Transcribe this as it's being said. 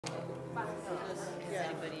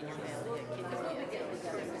Anybody in your family get kids?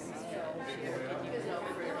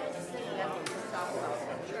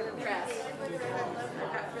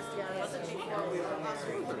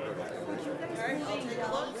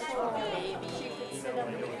 Maybe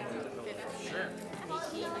 15, 18 years old.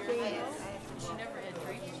 She never had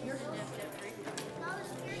drinks. She didn't have to have drinks.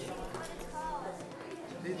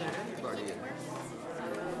 Didn't let anybody in.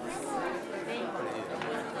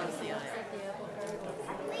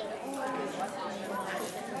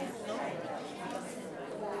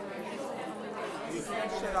 You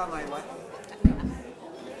can't sit on my lap.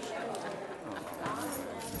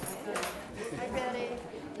 Hi, Betty.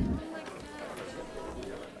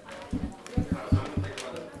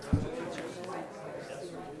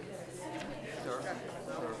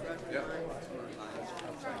 Yep.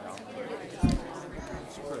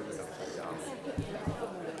 She put it upside down.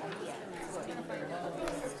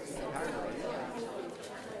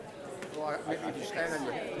 Well, if you stand on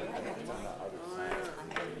your head.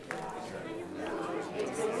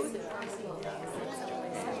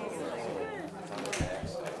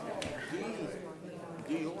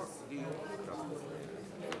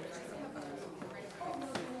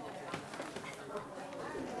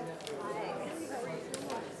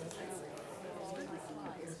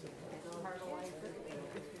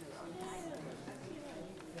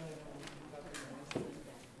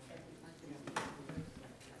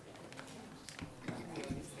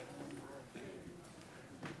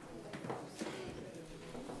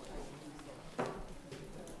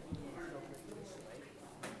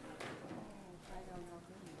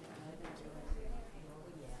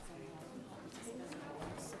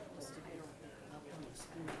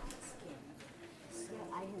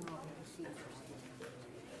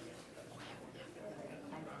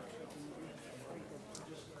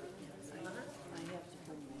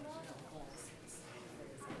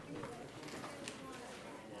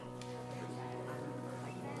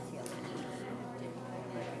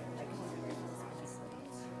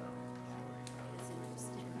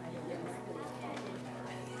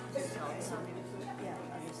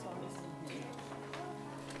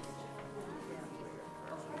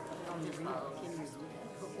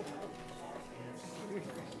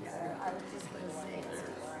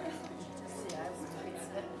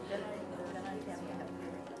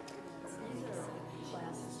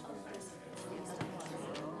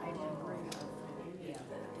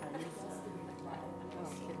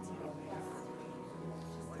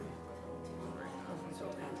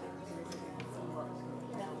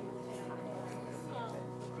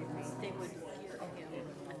 They would hear him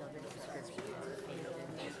another description.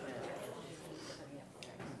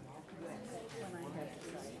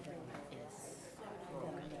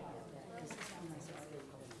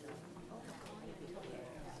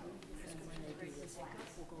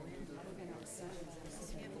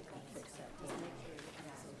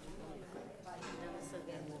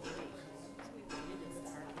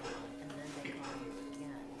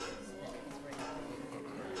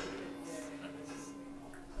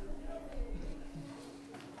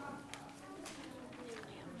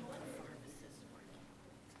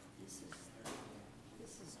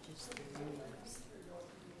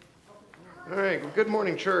 All right, well, good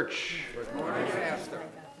morning, church. Good morning, Pastor.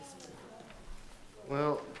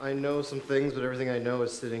 Well, I know some things, but everything I know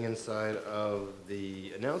is sitting inside of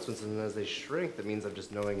the announcements, and as they shrink, that means I'm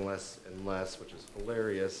just knowing less and less, which is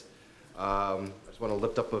hilarious. I just want to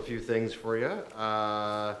lift up a few things for you.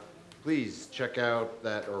 Please check out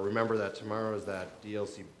that, or remember that tomorrow is that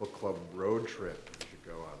DLC Book Club road trip. You should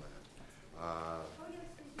go on that.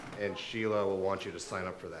 And Sheila will want you to sign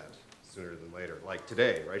up for that sooner than later, like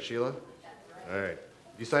today, right, Sheila? All right.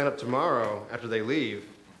 If you sign up tomorrow after they leave,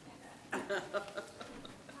 Even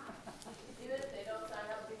if they don't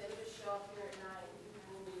sign up, if they just show up here at 9, you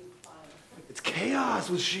will be fine. it's chaos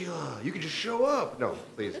with Sheila. You can just show up. No,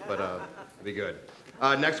 please, but it'll be good.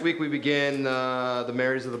 Next week we begin the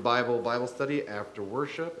Marys of the Bible study after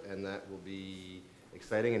worship, and that will be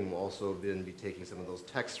exciting. And we'll also then be taking some of those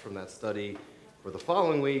texts from that study for the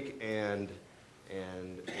following week and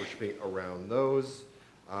worshiping around those.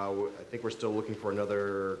 I think we're still looking for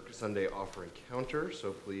another Sunday offer encounter,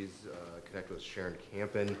 so please connect with Sharon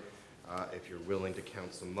Campen if you're willing to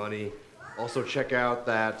count some money. Also check out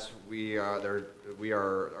that our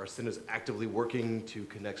Synod is actively working to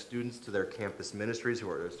connect students to their campus ministries, who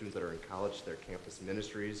are students that are in college, to their campus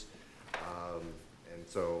ministries. And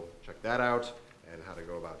so check that out and how to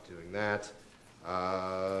go about doing that.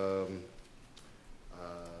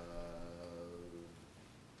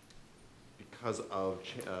 Because of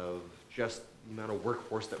just the amount of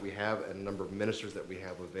workforce that we have and the number of ministers that we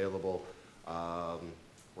have available,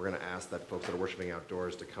 We're going to ask that folks that are worshiping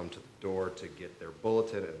outdoors to come to the door to get their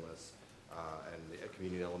bulletin and the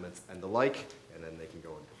communion elements and the like, and then they can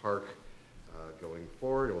go and park going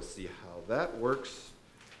forward, and we'll see how that works.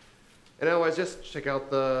 And otherwise, just check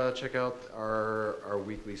out our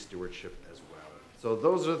weekly stewardship as well. So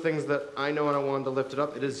those are the things that I know, and I wanted to lift it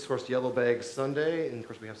up. It is, of course, Yellow Bag Sunday, and of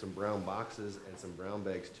course we have some brown boxes and some brown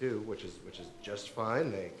bags too, which is just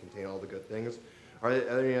fine. They contain all the good things. Are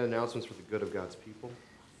there any announcements for the good of God's people?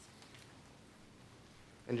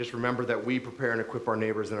 And just remember that we prepare and equip our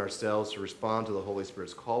neighbors and ourselves to respond to the Holy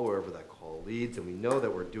Spirit's call wherever that call leads. And we know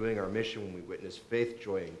that we're doing our mission when we witness faith,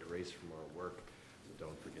 joy, and grace from our work. So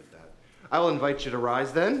don't forget that. I will invite you to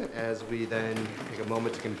rise then, as we then take a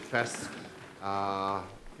moment to confess our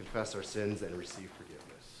sins and receive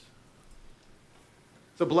forgiveness.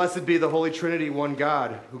 So blessed be the Holy Trinity, one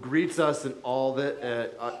God, who greets us in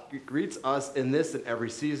greets us in this and every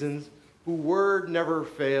season, whose word never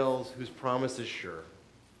fails, whose promise is sure.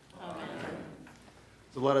 Amen.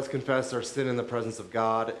 So let us confess our sin in the presence of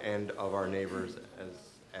God and of our neighbors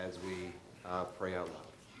as we pray out loud.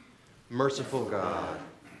 Merciful God,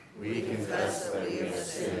 we confess that we have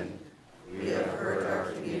sinned. We have hurt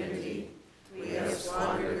our community. We have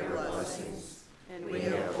squandered your blessings, and we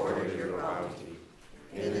have hoarded your bounty.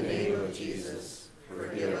 In the name of Jesus,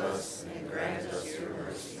 forgive us and grant us your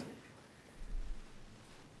mercy.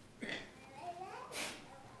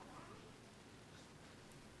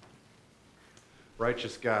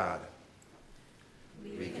 Righteous God,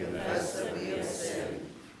 we confess that we have sinned.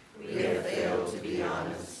 We have failed to be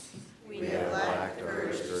honest. We have lacked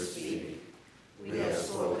courage to speak. We have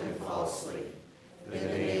spoken falsely. In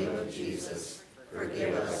the name of Jesus,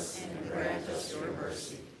 forgive us and grant us your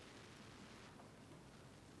mercy.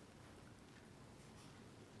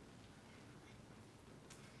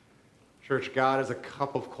 Church, God is a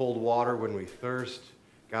cup of cold water when we thirst.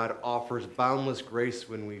 God offers boundless grace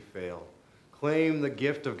when we fail. Claim the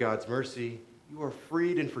gift of God's mercy. You are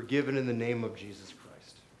freed and forgiven in the name of Jesus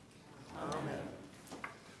Christ. Amen.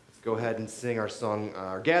 Let's go ahead and sing our song,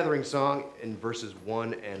 our gathering song in verses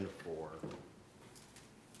 1 and 4.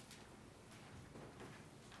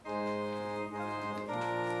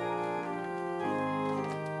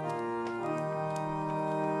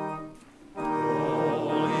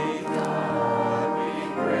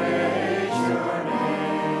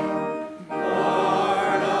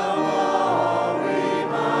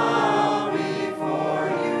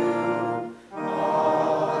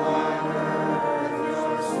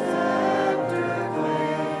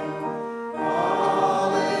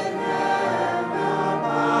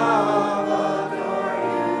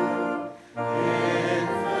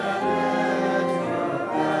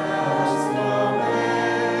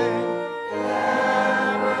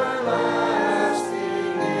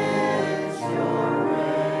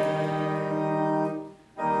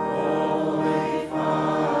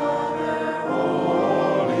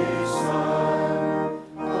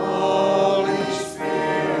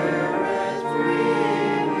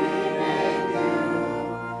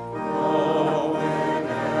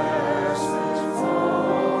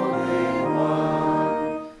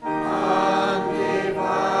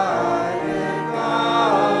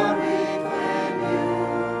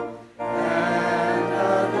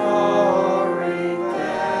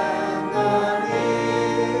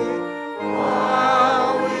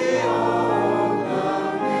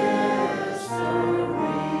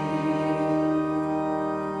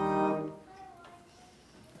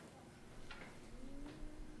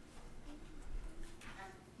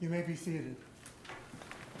 You may be seated.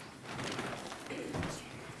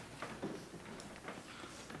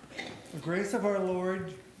 The grace of our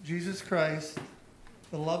Lord Jesus Christ,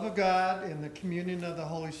 the love of God, and the communion of the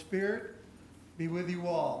Holy Spirit be with you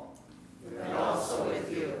all. And also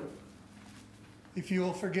with you. If you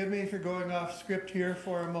will forgive me for going off script here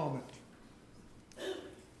for a moment.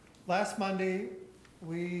 Last Monday,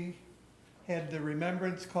 we had the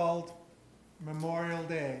remembrance called Memorial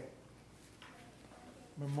Day.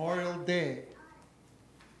 Memorial Day,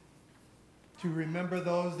 to remember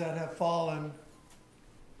those that have fallen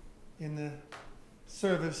in the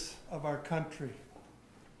service of our country.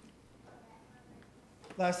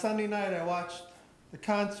 Last Sunday night, I watched the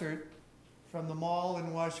concert from the mall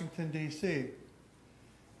in Washington, D.C.,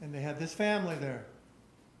 and they had this family there.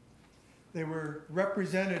 They were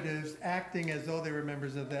representatives acting as though they were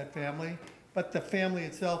members of that family, but the family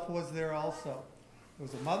itself was there also. It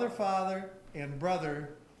was a mother, father, and brother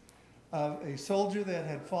of a soldier that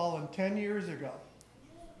had fallen 10 years ago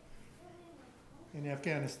in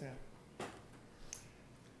Afghanistan.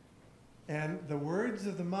 And the words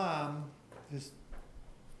of the mom just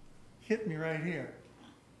hit me right here.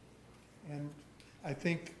 And I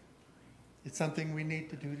think it's something we need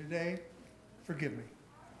to do today. Forgive me.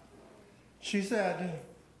 She said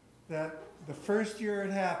that the first year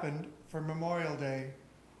it happened, for Memorial Day,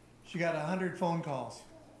 she got 100 phone calls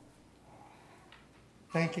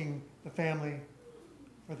thanking the family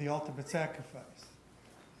for the ultimate sacrifice.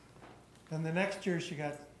 Then the next year she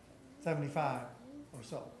got 75 or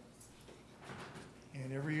so.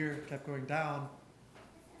 And every year it kept going down.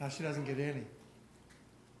 Now she doesn't get any.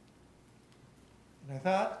 And I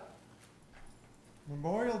thought,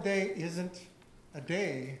 Memorial Day isn't a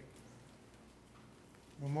day.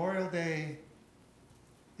 Memorial Day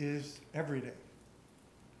is every day.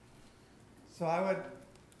 So I would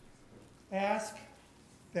ask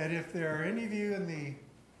that if there are any of you in the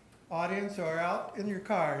audience or out in your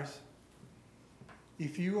cars,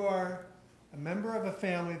 if you are a member of a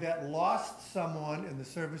family that lost someone in the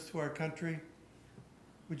service to our country,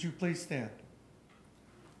 would you please stand?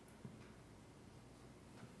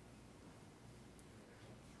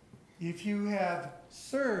 If you have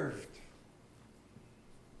served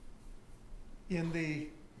in the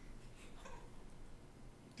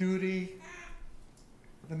duty,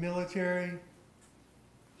 the military,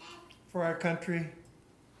 for our country,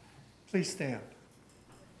 please stand.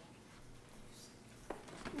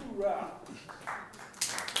 Hoorah.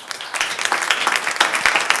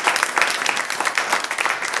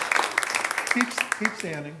 Keep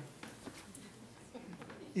standing.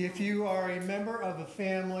 If you are a member of a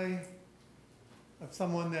family of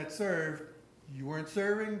someone that served, you weren't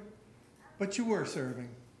serving, but you were serving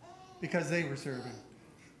because they were serving.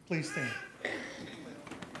 Please stand.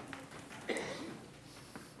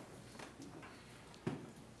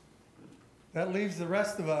 That leaves the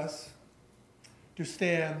rest of us to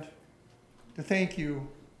stand, to thank you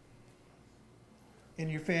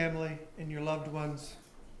and your family and your loved ones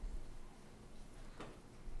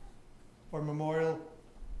for Memorial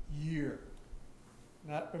Year,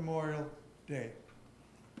 not Memorial Day.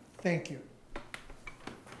 Thank you.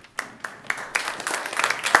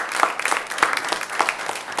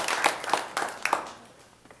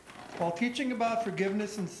 While teaching about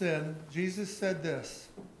forgiveness and sin, Jesus said this: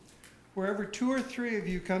 "Wherever 2 or 3 of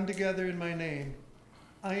you come together in my name,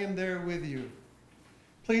 I am there with you."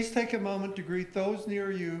 Please take a moment to greet those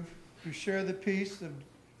near you who share the peace of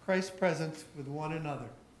Christ's presence with one another.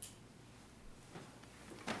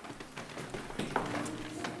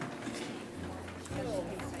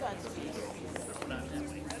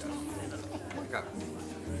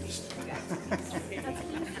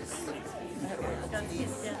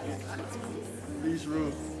 These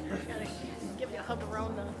rooms. Give you a hug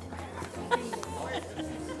around the.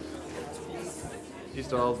 Peace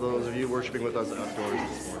to all those of you worshiping with us outdoors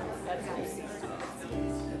this morning.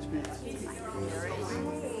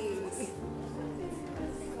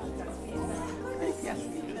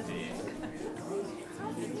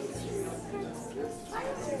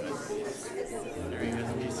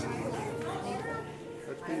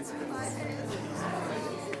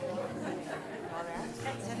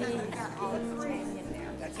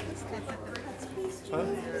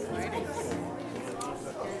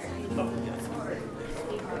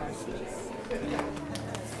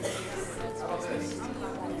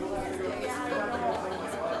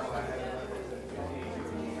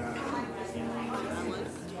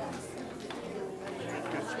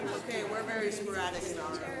 Okay, we're very sporadic in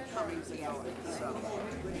our comings and goings, so.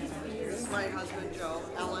 This is my husband, Joe,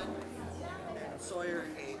 Ellen, Sawyer,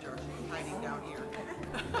 and Gage are hiding down here.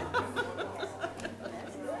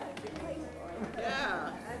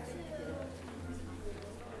 Yeah.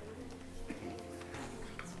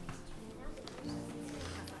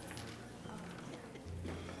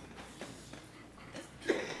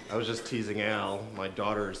 I was just teasing Al. My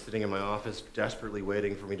daughter is sitting in my office desperately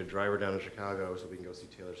waiting for me to drive her down to Chicago so we can go see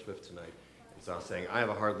Taylor Swift tonight. And so I was saying, I have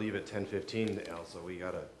a hard leave at 10:15, Al, so we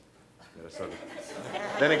gotta sort of...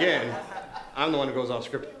 Then again, I'm the one who goes off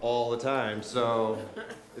script all the time, so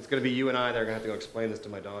it's gonna be you and I that are gonna have to go explain this to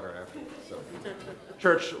my daughter afterwards. So,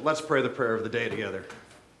 church, let's pray the prayer of the day together.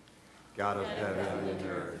 God of heaven and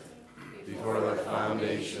earth, before the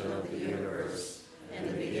foundation of the universe and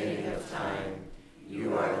the beginning of time,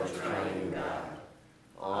 you are the triune God,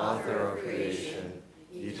 author of creation,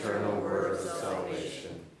 eternal word of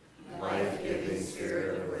salvation, life-giving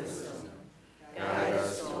spirit of wisdom. Guide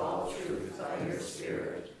us to all truth by your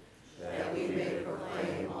Spirit, that we may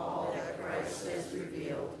proclaim all that Christ has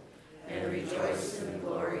revealed and rejoice in the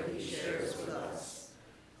glory he shares with us.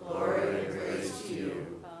 Glory and praise to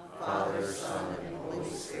you, Father, Son, and Holy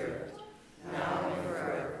Spirit, now and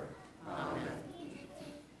forever. Amen.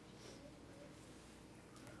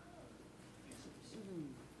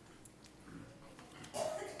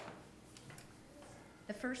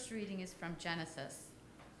 first reading is from Genesis.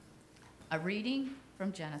 A reading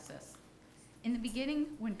from Genesis. In the beginning,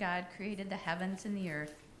 when God created the heavens and the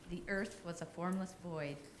earth was a formless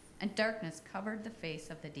void, and darkness covered the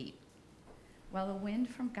face of the deep, while the wind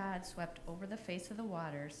from God swept over the face of the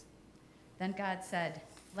waters. Then God said,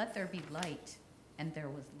 "Let there be light," and there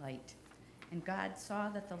was light. And God saw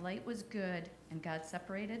that the light was good, and God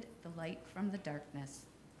separated the light from the darkness.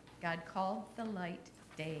 God called the light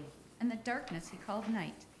day, and the darkness he called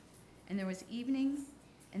night. And there was evening,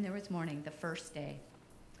 and there was morning, the first day.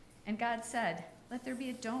 And God said, "Let there be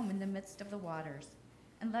a dome in the midst of the waters,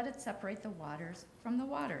 and let it separate the waters from the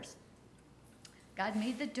waters." God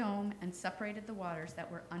made the dome and separated the waters that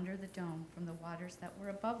were under the dome from the waters that were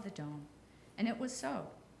above the dome. And it was so.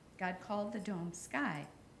 God called the dome sky.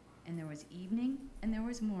 And there was evening and there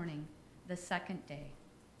was morning, the second day.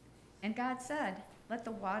 And God said, "Let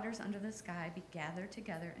the waters under the sky be gathered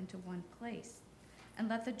together into one place, and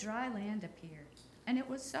let the dry land appear." And it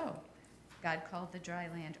was so. God called the dry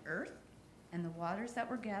land earth, and the waters that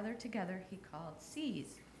were gathered together he called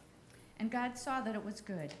seas. And God saw that it was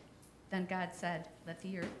good. Then God said, "Let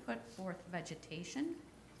the earth put forth vegetation,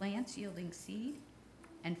 plants yielding seed,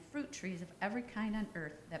 and fruit trees of every kind on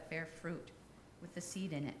earth that bear fruit, with the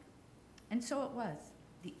seed in it." And so it was.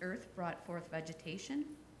 The earth brought forth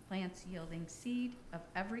vegetation, plants yielding seed of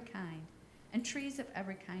every kind, and trees of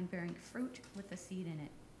every kind bearing fruit with the seed in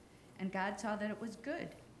it. And God saw that it was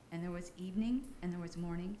good. And there was evening and there was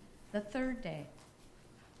morning, the third day.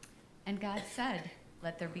 And God said,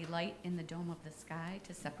 "Let there be light in the dome of the sky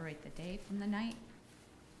to separate the day from the night,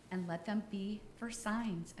 and let them be for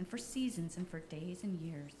signs and for seasons and for days and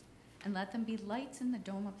years. And let them be lights in the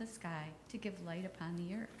dome of the sky to give light upon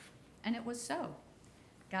the earth." And it was so.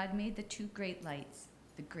 God made the two great lights,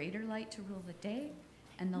 the greater light to rule the day,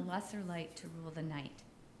 and the lesser light to rule the night,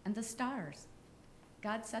 and the stars.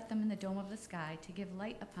 God set them in the dome of the sky to give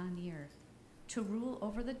light upon the earth, to rule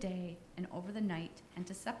over the day and over the night, and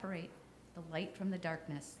to separate the light from the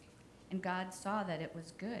darkness. And God saw that it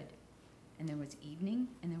was good. And there was evening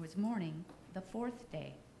and there was morning, the fourth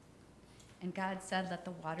day. And God said, "Let the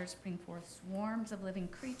waters bring forth swarms of living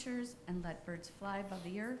creatures, and let birds fly above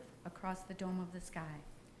the earth across the dome of the sky."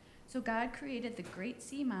 So God created the great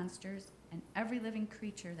sea monsters and every living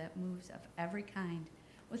creature that moves of every kind,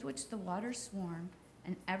 with which the waters swarm,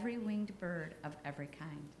 and every winged bird of every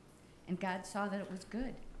kind. And God saw that it was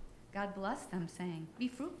good. God blessed them, saying, "Be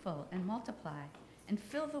fruitful and multiply, and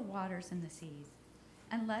fill the waters and the seas,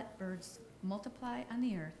 and let birds multiply on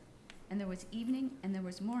the earth." And there was evening and there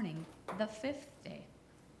was morning, the fifth day.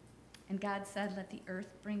 And God said, "Let the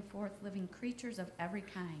earth bring forth living creatures of every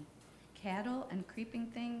kind, cattle and creeping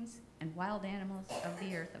things, and wild animals of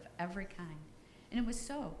the earth of every kind." And it was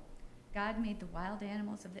so. God made the wild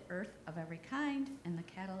animals of the earth of every kind, and the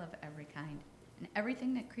cattle of every kind, and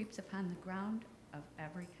everything that creeps upon the ground of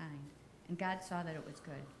every kind. And God saw that it was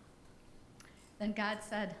good. Then God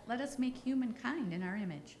said, "Let us make humankind in our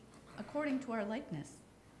image, according to our likeness,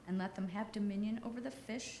 and let them have dominion over the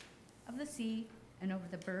fish of the sea, and over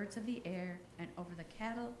the birds of the air, and over the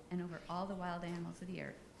cattle, and over all the wild animals of the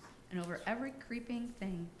earth, and over every creeping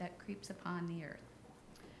thing that creeps upon the earth."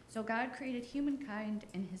 So God created humankind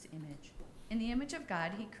in his image. In the image of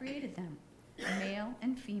God he created them. Male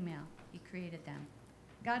and female he created them.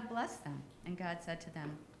 God blessed them, and God said to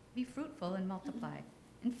them, "Be fruitful and multiply,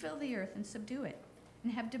 and fill the earth and subdue it,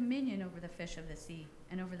 and have dominion over the fish of the sea,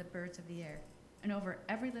 and over the birds of the air, and over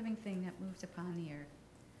every living thing that moves upon the earth."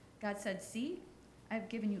 God said, "See, I have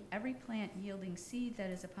given you every plant yielding seed that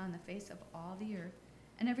is upon the face of all the earth,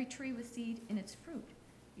 and every tree with seed in its fruit.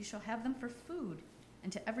 You shall have them for food,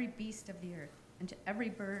 and to every beast of the earth, and to every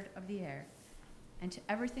bird of the air, and to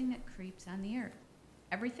everything that creeps on the earth,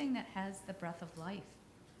 everything that has the breath of life.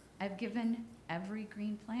 I have given every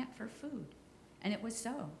green plant for food." And it was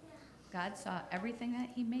so. God saw everything that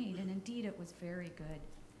he made, and indeed it was very good.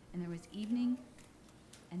 And there was evening,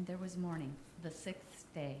 and there was morning, the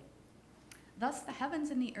sixth day. Thus the heavens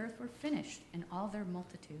and the earth were finished in all their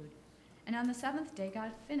multitude. And on the seventh day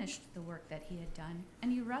God finished the work that he had done,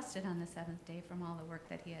 and he rested on the seventh day from all the work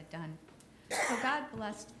that he had done. So God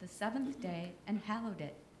blessed the seventh day and hallowed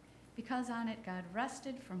it, because on it God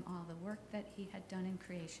rested from all the work that he had done in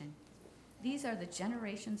creation. These are the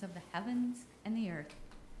generations of the heavens and the earth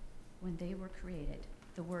when they were created.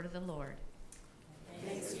 The word of the Lord.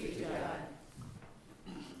 Thanks be to God.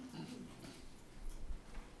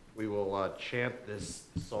 We will chant this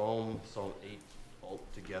psalm, Psalm 8, all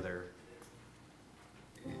together.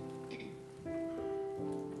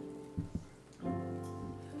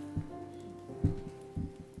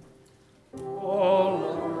 O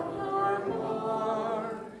Lord, our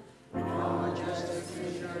Lord,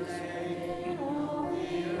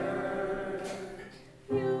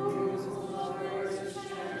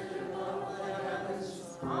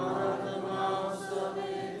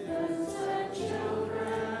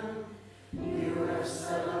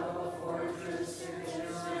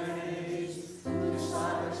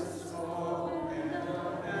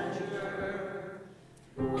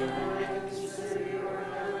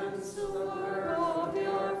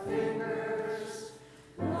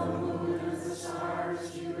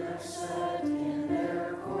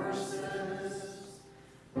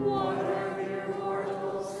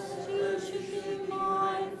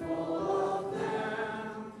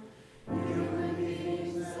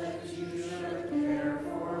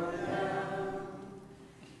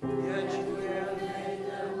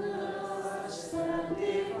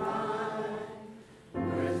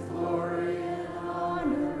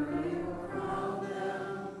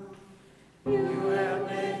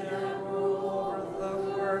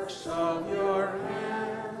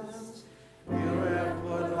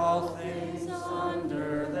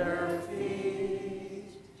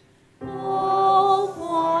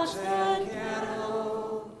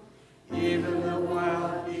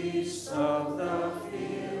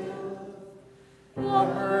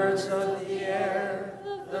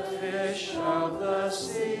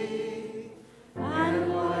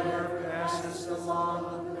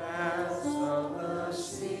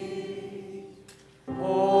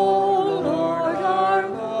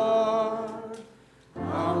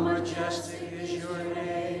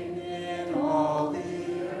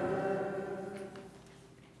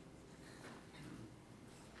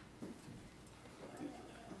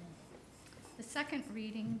 second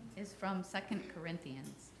reading is from 2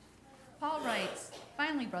 Corinthians. Paul writes,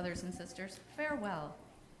 "Finally, brothers and sisters, farewell.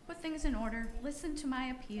 Put things in order, listen to my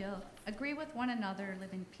appeal, agree with one another,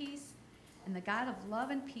 live in peace, and the God of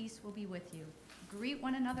love and peace will be with you. Greet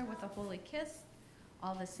one another with a holy kiss.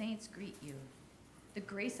 All the saints greet you. The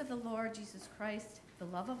grace of the Lord Jesus Christ, the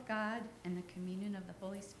love of God, and the communion of the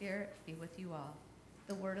Holy Spirit be with you all."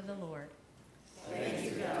 The word of the Lord. Thanks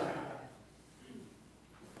be to God.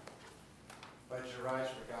 Let your rise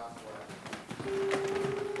for God's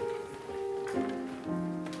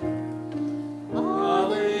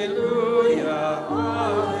Hallelujah,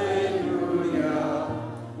 hallelujah,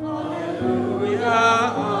 hallelujah,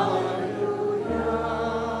 hallelujah.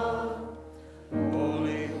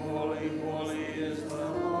 Holy, holy, holy is the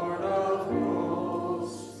Lord of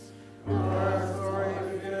hosts. The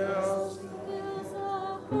glory fills the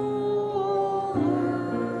whole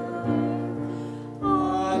earth.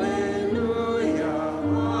 Hallelujah,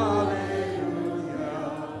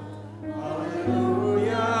 hallelujah,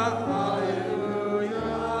 hallelujah, hallelujah.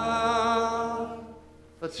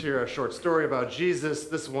 Let's hear a short story about Jesus.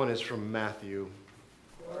 This one is from Matthew.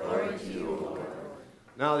 Glory to you, Lord.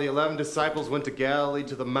 Now the 11 disciples went to Galilee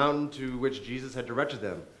to the mountain to which Jesus had directed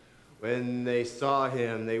them. When they saw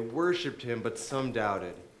him, they worshipped him, but some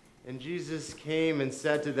doubted. And Jesus came and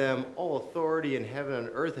said to them, "All authority in heaven and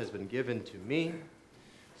earth has been given to me.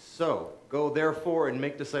 So go therefore and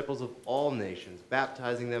make disciples of all nations,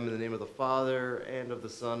 baptizing them in the name of the Father and of the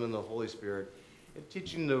Son and the Holy Spirit, and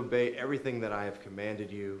teaching them to obey everything that I have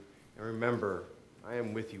commanded you. And remember, I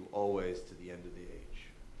am with you always to the end of the age."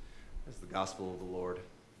 That's the gospel of the Lord.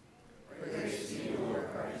 Praise to you, Lord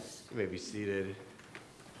Christ. You may be seated.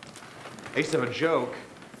 I used to have a joke.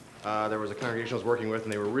 There was a congregation I was working with,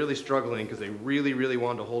 and they were really struggling because they really, really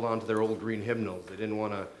wanted to hold on to their old green hymnals. They didn't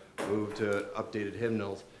want to move to updated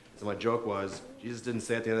hymnals. So my joke was, Jesus didn't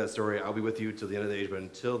say at the end of that story, "I'll be with you till the end of the age, but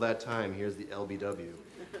until that time, here's the LBW."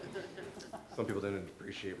 Some people didn't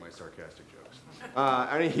appreciate my sarcastic jokes.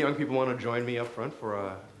 Any young people want to join me up front for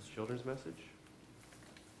a children's message?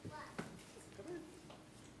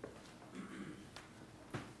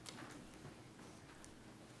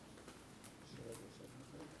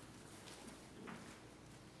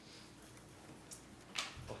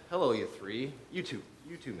 Well, hello, you three. You too,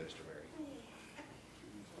 Minister Mary.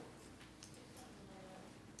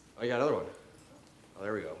 Oh, you got another one. Oh,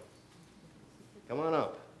 there we go. Come on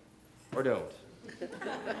up. Or don't.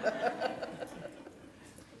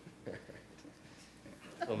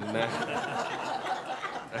 So, all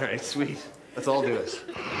right, sweet. Let's all do this.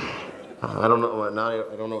 I don't know. Now I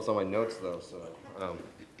don't know what's on my notes though. So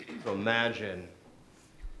imagine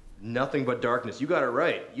nothing but darkness. You got it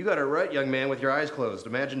right. You got it right, young man, with your eyes closed.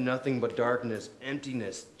 Imagine nothing but darkness,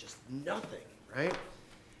 emptiness, just nothing. Right?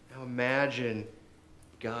 Now imagine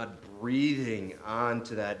God breathing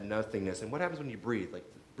onto that nothingness. And what happens when you breathe? Like,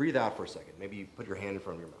 breathe out for a second. Maybe you put your hand in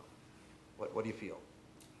front of your mouth. What do you feel?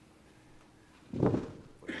 What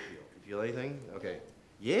do you feel? You feel anything? Okay.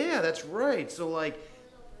 Yeah, that's right. So like,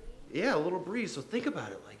 yeah, a little breeze. So think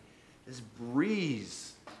about it. Like, this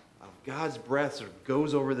breeze of God's breath sort of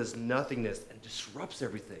goes over this nothingness and disrupts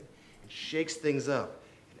everything and shakes things up.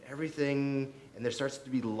 And everything, and there starts to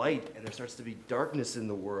be light and there starts to be darkness in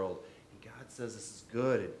the world. And God says this is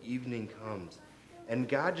good, and evening comes. And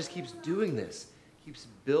God just keeps doing this. Keeps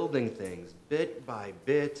building things bit by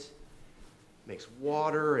bit, makes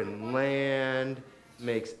water and land,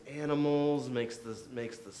 makes animals, makes the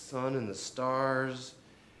sun and the stars,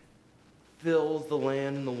 fills the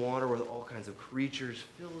land and the water with all kinds of creatures,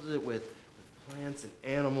 fills it with plants and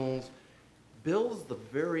animals, builds the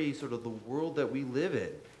very sort of the world that we live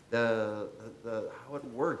in, the how it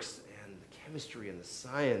works, and the chemistry and the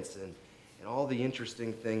science and all the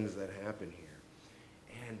interesting things that happen here.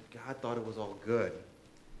 And God thought it was all good.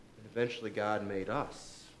 And eventually God made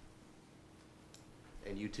us.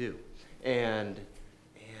 And you too. And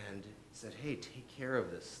said, hey, take care of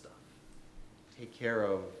this stuff. Take care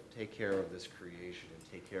of this creation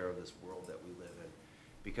and take care of this world that we live in.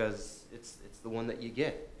 Because it's the one that you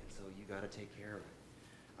get. And so you got to take care of it.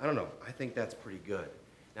 I don't know. I think that's pretty good.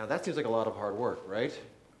 Now that seems like a lot of hard work, right?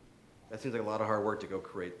 That seems like a lot of hard work to go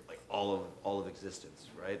create like all of existence,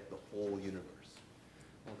 right? The whole universe.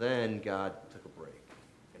 Well, then God took a break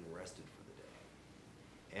and rested for the day.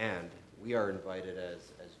 And we are invited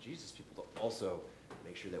as Jesus people to also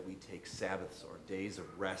make sure that we take Sabbaths or days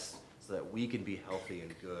of rest so that we can be healthy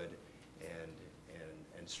and good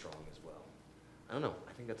and strong as well. I don't know.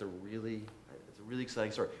 I think it's a really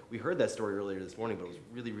exciting story. We heard that story earlier this morning, but it was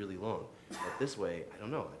really, really long. But this way, I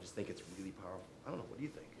don't know. I just think it's really powerful. I don't know. What do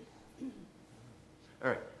you think? All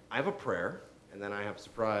right. I have a prayer, And then I have a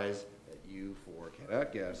surprise that you four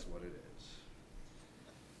cannot guess what it is.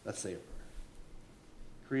 Let's say a prayer.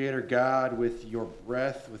 Creator God, with your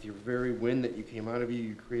breath, with your very wind that you came out of you,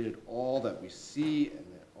 you created all that we see and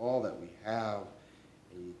all that we have.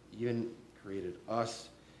 And you even created us,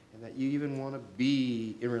 and that you even want to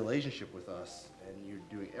be in relationship with us, and you're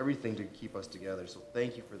doing everything to keep us together. So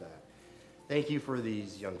thank you for that. Thank you for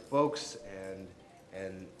these young folks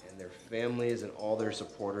and their families and all their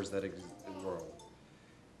supporters that exist in the world.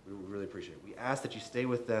 We really appreciate it. We ask that you stay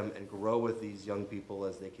with them and grow with these young people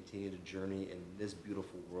as they continue to journey in this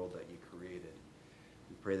beautiful world that you created.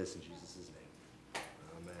 We pray this in Jesus' name.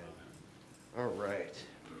 Amen. All right.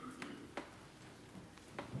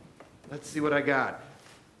 Let's see what I got.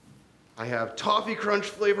 I have Toffee Crunch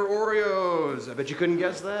flavor Oreos. I bet you couldn't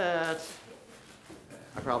guess that.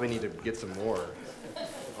 I probably need to get some more.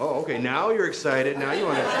 Oh, okay, now you're excited. Now you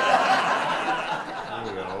want to... There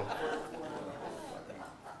you go.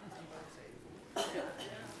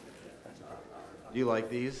 Do you like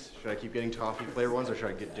these? Should I keep getting toffee flavor ones, or should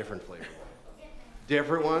I get different flavor ones?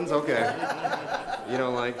 Different ones? Okay. You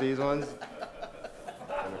don't like these ones?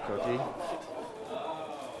 And a cookie?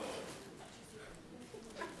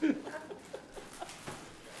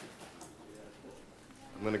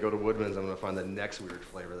 I'm going to go to Woodman's. I'm going to find the next weird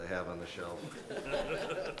flavor they have on the shelf.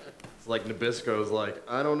 It's like Nabisco's like,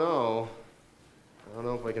 I don't know. I don't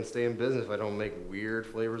know if I can stay in business if I don't make weird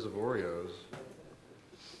flavors of Oreos.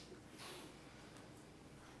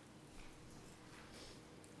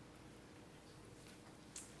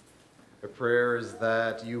 My prayer is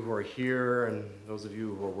that you who are here and those of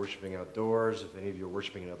you who are worshiping outdoors, if any of you are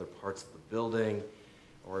worshiping in other parts of the building,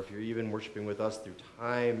 or if you're even worshiping with us through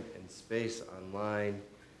time and space online,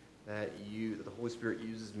 that the Holy Spirit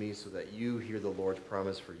uses me so that you hear the Lord's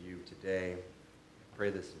promise for you today. I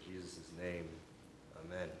pray this in Jesus' name.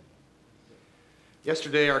 Amen. Last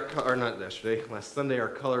Sunday our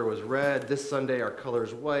color was red. This Sunday our color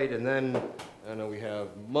is white. And then, I know we have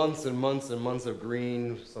months and months and months of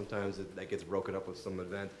green. Sometimes that gets broken up with some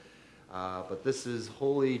event. But this is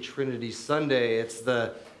Holy Trinity Sunday. It's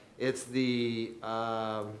the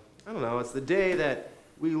day that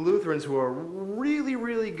we Lutherans who are really,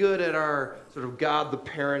 really good at our sort of God the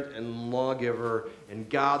parent and lawgiver and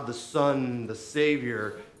God the Son, the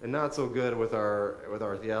Savior, and not so good with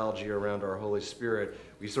our theology around our Holy Spirit.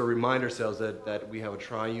 We sort of remind ourselves that we have a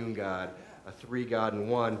triune God, a three God in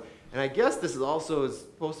one. And I guess this is also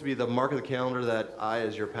supposed to be the mark of the calendar that I,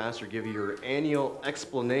 as your pastor, give you your annual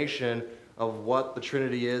explanation of what the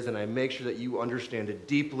Trinity is, and I make sure that you understand it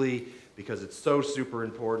deeply because it's so super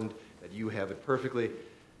important that you have it perfectly.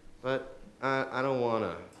 But I don't want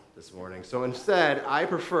to this morning. So instead, I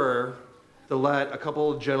prefer to let a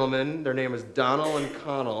couple of gentlemen, their name is Donald and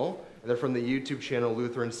Connell, and they're from the YouTube channel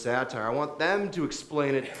Lutheran Satire. I want them to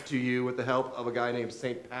explain it to you with the help of a guy named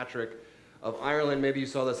St. Patrick of Ireland. Maybe you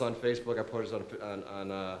saw this on Facebook. I posted it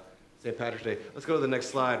on St. Patrick's Day. Let's go to the next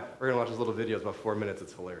slide. We're going to watch this little video. It's about 4 minutes.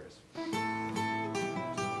 It's hilarious.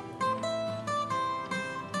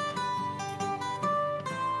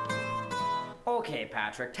 Okay,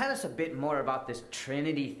 Patrick, tell us a bit more about this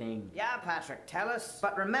Trinity thing. Yeah, Patrick, tell us.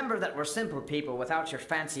 But remember that we're simple people without your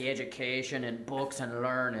fancy education and books and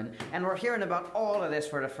learning, and we're hearing about all of this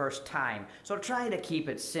for the first time. So try to keep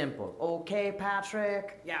it simple, okay,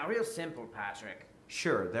 Patrick? Yeah, real simple, Patrick.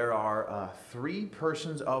 Sure, there are three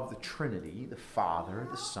persons of the Trinity, the Father,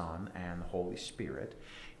 the Son, and the Holy Spirit,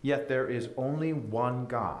 yet there is only one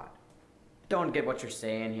God. Don't get what you're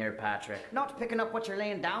saying here, Patrick. Not picking up what you're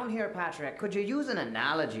laying down here, Patrick. Could you use an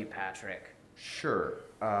analogy, Patrick? Sure.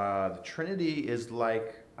 The Trinity is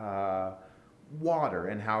like water,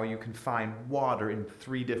 and how you can find water in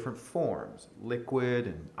three different forms: liquid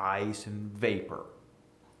and ice and vapor.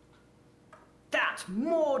 That's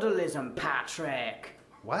modalism, Patrick.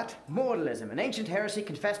 What? Modalism, an ancient heresy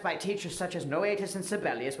confessed by teachers such as Noetus and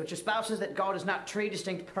Sibelius, which espouses that God is not three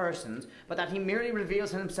distinct persons, but that he merely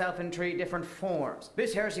reveals himself in three different forms.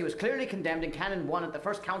 This heresy was clearly condemned in Canon 1 at the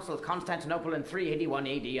First Council of Constantinople in 381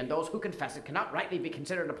 AD, and those who confess it cannot rightly be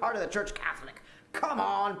considered a part of the Church Catholic. Come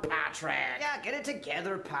on, Patrick! Yeah, get it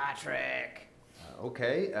together, Patrick.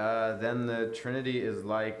 Okay, then the Trinity is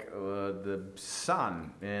like the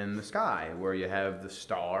sun in the sky, where you have the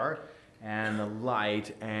star and the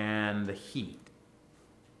light and the heat.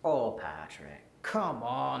 Oh, Patrick. Come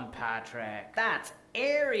on, Patrick. That's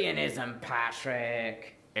Arianism,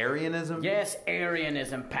 Patrick. Arianism? Yes,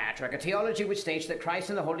 Arianism, Patrick. A theology which states that Christ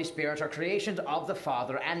and the Holy Spirit are creations of the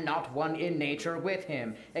Father and not one in nature with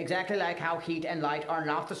him. Exactly like how heat and light are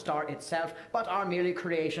not the star itself, but are merely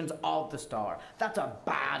creations of the star. That's a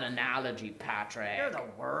bad analogy, Patrick. You're the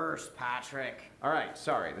worst, Patrick. All right,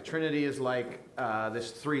 sorry. The Trinity is like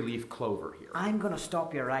this three-leaf clover here. I'm gonna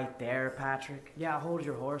stop you right there, Patrick. Yeah, hold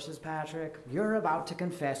your horses, Patrick. You're about to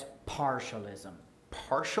confess partialism.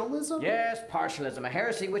 Partialism? Yes, partialism, a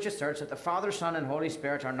heresy which asserts that the Father, Son, and Holy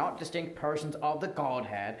Spirit are not distinct persons of the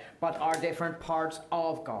Godhead, but are different parts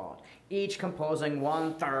of God, each composing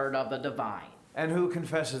 1/3 of the divine. And who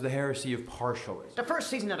confesses the heresy of partialism? The first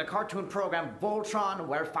season of the cartoon program Voltron,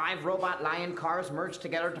 where 5 robot lion cars merge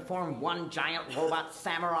together to form one giant robot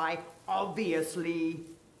samurai, obviously.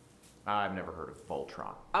 I've never heard of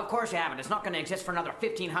Voltron. Of course you haven't. It's not going to exist for another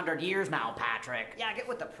 1,500 years now, Patrick. Yeah, get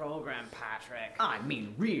with the program, Patrick. I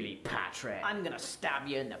mean, really, Patrick. I'm going to stab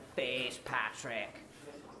you in the face, Patrick.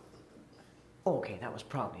 Okay, that was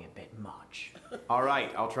probably a bit much. All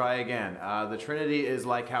right, I'll try again. The Trinity is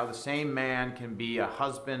like how the same man can be a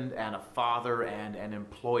husband and a father and an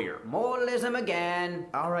employer. Modalism again.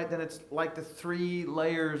 All right, then it's like the 3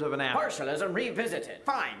 layers of an apple. Partialism revisited.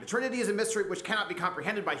 Fine. The Trinity is a mystery which cannot be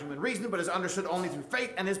comprehended by human reason, but is understood only through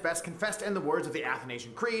faith and is best confessed in the words of the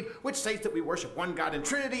Athanasian Creed, which states that we worship one God in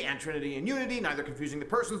Trinity and Trinity in unity, neither confusing the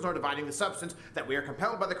persons nor dividing the substance, that we are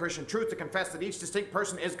compelled by the Christian truth to confess that each distinct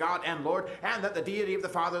person is God and Lord, and that the deity of the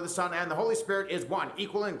Father, the Son, and the Holy Spirit is one,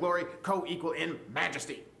 equal in glory, co-equal in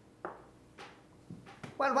majesty.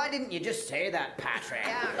 Well, why didn't you just say that, Patrick?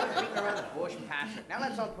 Yeah, I'm beating around the bush, Patrick. Now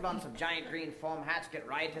let's all put on some giant green foam hats, get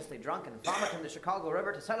riotously drunk, and vomit in the Chicago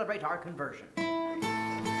River to celebrate our conversion.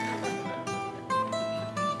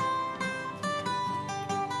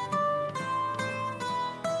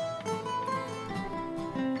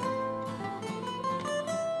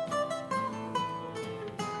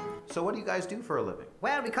 So what do you guys do for a living?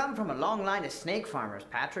 Well, we come from a long line of snake farmers,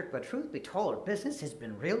 Patrick, but truth be told, business has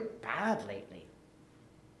been real bad lately.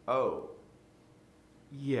 Oh.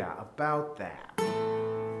 Yeah, about that.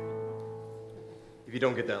 If you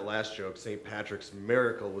don't get that last joke, St. Patrick's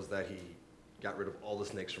miracle was that he got rid of all the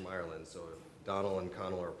snakes from Ireland. So if Donald and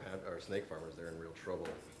Connell are snake farmers, they're in real trouble.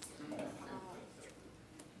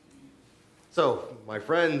 So, my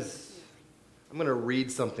friends, I'm going to read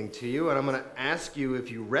something to you, and I'm going to ask you if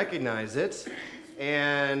you recognize it.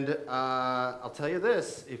 And I'll tell you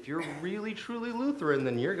this, if you're really, truly Lutheran,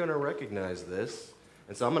 then you're going to recognize this.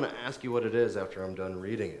 And so I'm going to ask you what it is after I'm done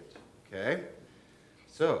reading it, okay?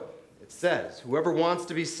 So, it says, whoever wants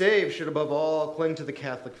to be saved should above all cling to the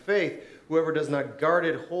Catholic faith. Whoever does not guard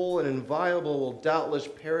it whole and inviolable will doubtless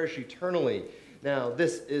perish eternally. Now,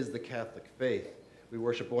 this is the Catholic faith. We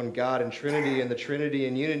worship one God in Trinity, and the Trinity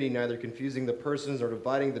in unity, neither confusing the persons nor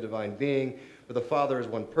dividing the divine being. For the Father is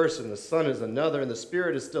one person, the Son is another, and the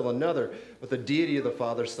Spirit is still another. But the deity of the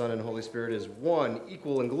Father, Son, and Holy Spirit is one,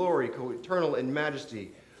 equal in glory, co-eternal in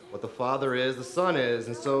majesty. What the Father is, the Son is,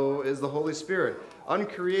 and so is the Holy Spirit.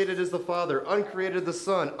 Uncreated is the Father, uncreated the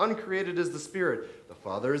Son, uncreated is the Spirit. The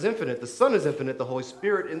Father is infinite, the Son is infinite, the Holy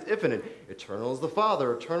Spirit is infinite. Eternal is the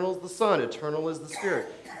Father, eternal is the Son, eternal is the Spirit.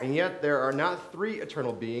 And yet there are not 3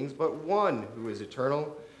 eternal beings, but one who is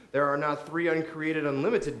eternal. There are not 3 uncreated,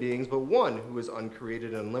 unlimited beings, but one who is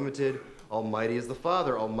uncreated, unlimited. Almighty is the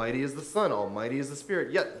Father, almighty is the Son, almighty is the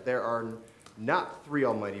Spirit. Yet there are not 3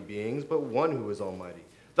 almighty beings, but one who is almighty.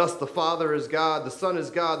 Thus the Father is God, the Son is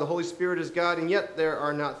God, the Holy Spirit is God, and yet there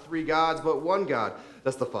are not 3 gods, but one God.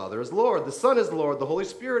 Thus the Father is Lord, the Son is Lord, the Holy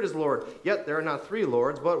Spirit is Lord, yet there are not 3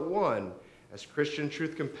 Lords, but one. As Christian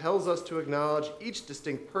truth compels us to acknowledge each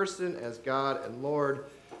distinct person as God and Lord,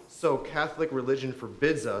 so Catholic religion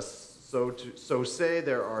forbids us so say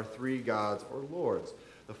there are 3 gods or lords.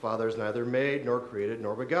 The Father is neither made nor created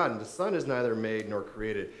nor begotten. The Son is neither made nor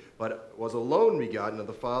created, but was alone begotten of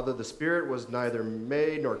the Father. The Spirit was neither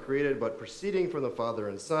made nor created, but proceeding from the Father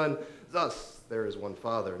and Son. Thus there is one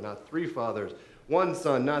Father, not 3 fathers, one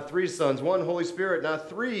Son, not 3 sons, one Holy Spirit, not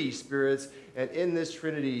 3 spirits, and in this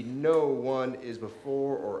Trinity no one is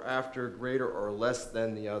before or after, greater or less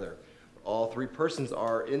than the other. All 3 persons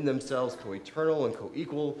are in themselves co-eternal and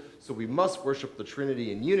co-equal, so we must worship the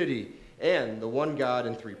Trinity in unity and the one God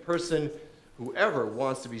in 3 persons. Whoever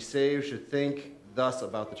wants to be saved should think thus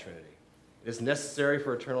about the Trinity. It is necessary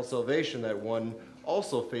for eternal salvation that one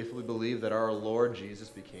also faithfully believe that our Lord Jesus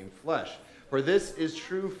became flesh. For this is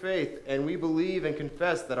true faith, and we believe and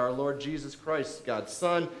confess that our Lord Jesus Christ, God's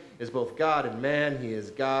Son, is both God and man. He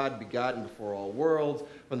is God, begotten before all worlds,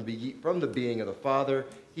 from the being of the Father.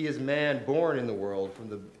 He is man, born in the world,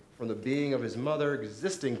 from from the being of his mother,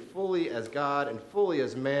 existing fully as God and fully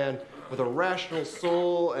as man, with a rational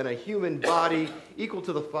soul and a human body, equal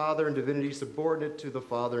to the Father in divinity, subordinate to the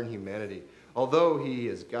Father in humanity. Although he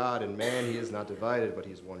is God and man, he is not divided, but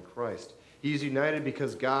he is one Christ. He is united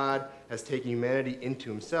because God has taken humanity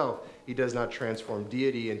into himself. He does not transform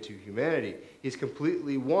deity into humanity. He is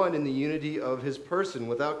completely one in the unity of his person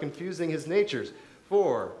without confusing his natures.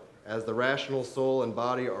 For, as the rational soul and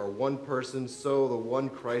body are one person, so the one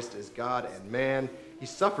Christ is God and man. He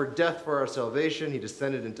suffered death for our salvation. He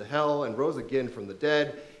descended into hell and rose again from the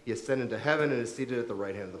dead. He ascended to heaven and is seated at the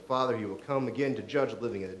right hand of the Father. He will come again to judge the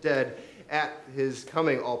living and the dead. At his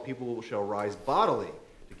coming, all people shall rise bodily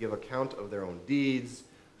to give account of their own deeds.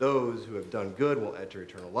 Those who have done good will enter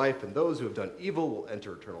eternal life, and those who have done evil will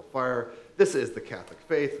enter eternal fire. This is the Catholic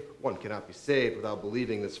faith. One cannot be saved without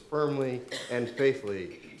believing this firmly and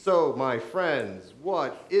faithfully. So, my friends,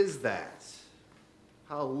 what is that?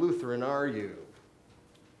 How Lutheran are you?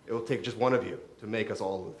 It will take just one of you to make us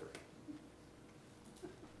all Lutheran.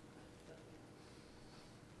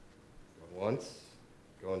 Going once,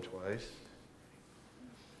 going twice.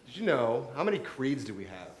 Did you know, how many creeds do we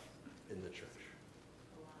have in the church?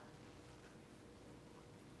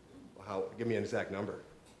 Well, give me an exact number.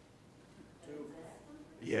 2.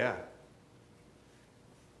 Yeah.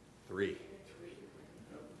 3.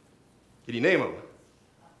 Can you name them?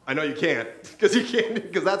 I know you can't,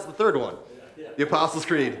 because that's the third one. The Apostles'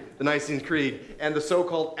 Creed, the Nicene Creed, and the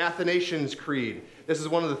so-called Athanasians' Creed. This is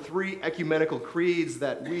one of the 3 ecumenical creeds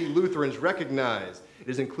that we Lutherans recognize. It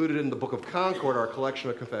is included in the Book of Concord, our collection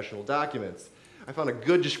of confessional documents. I found a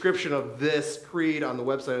good description of this creed on the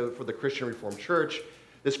website for the Christian Reformed Church.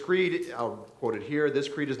 This creed, I'll quote it here, this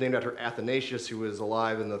creed is named after Athanasius, who was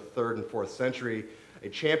alive in the 3rd and 4th century, a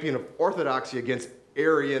champion of orthodoxy against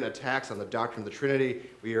Arian attacks on the doctrine of the Trinity.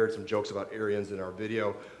 We heard some jokes about Arians in our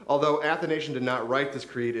video. Although Athanasius did not write this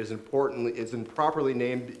creed, it is improperly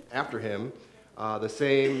named after him.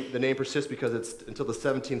 The name persists because until the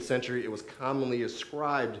 17th century, it was commonly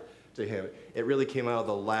ascribed to him. It really came out of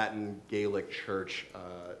the Latin Gaelic Church,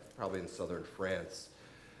 probably in southern France.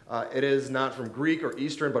 It is not from Greek or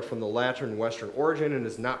Eastern, but from the Latin Western origin, and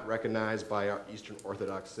is not recognized by our Eastern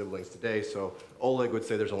Orthodox siblings today. So Oleg would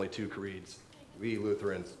say there's only 2 creeds. We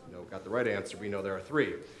Lutherans got the right answer. We know there are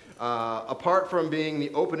 3. Apart from the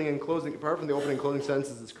opening and closing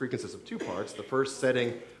sentences, this creed consists of 2 parts. The first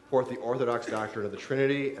setting forth the Orthodox doctrine of the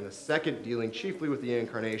Trinity, and the second dealing chiefly with the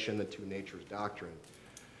Incarnation, the 2 natures doctrine.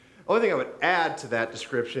 The only thing I would add to that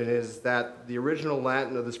description is that the original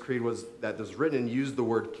Latin of this creed was written and used the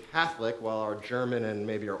word Catholic, while our German and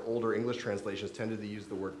maybe our older English translations tended to use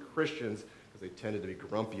the word Christians because they tended to be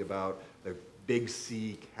grumpy about the big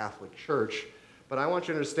C Catholic Church. But I want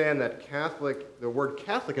you to understand that the word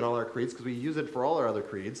Catholic in all our creeds, because we use it for all our other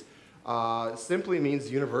creeds, simply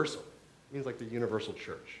means universal. It means like the universal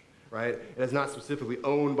church, right? It is not specifically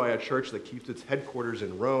owned by a church that keeps its headquarters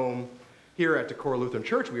in Rome. Here at Decorah Lutheran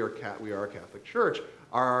Church, we are a Catholic church.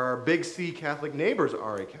 Our big C Catholic neighbors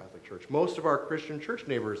are a Catholic church. Most of our Christian church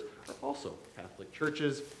neighbors are also Catholic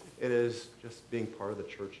churches. It is just being part of the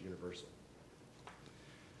church universal.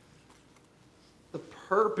 The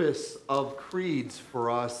purpose of creeds for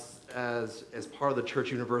us as part of the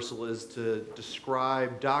church universal is to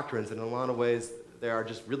describe doctrines, and in a lot of ways they are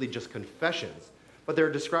really just confessions. But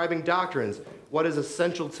they're describing doctrines, what is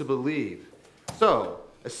essential to believe. So,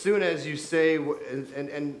 as soon as you say,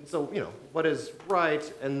 what is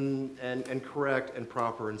right and correct and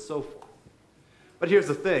proper and so forth. But here's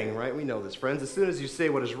the thing, right? We know this, friends. As soon as you say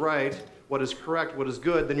what is right, what is correct, what is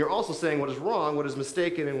good, then you're also saying what is wrong, what is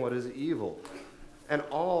mistaken, and what is evil. And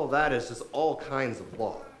all that is just all kinds of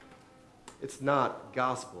law. It's not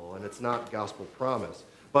gospel, and it's not gospel promise,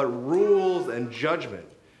 but rules and judgment.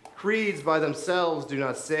 Creeds by themselves do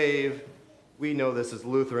not save. We know this as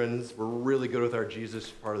Lutherans. We're really good with our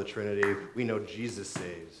Jesus part of the Trinity. We know Jesus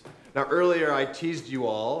saves. Now, earlier I teased you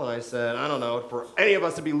all, and I said, I don't know, for any of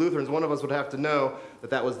us to be Lutherans, one of us would have to know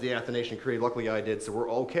that was the Athanasian Creed. Luckily I did, so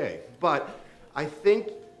we're okay. But I think,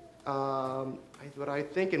 what I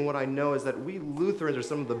think and what I know is that we Lutherans are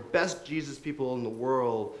some of the best Jesus people in the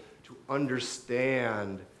world to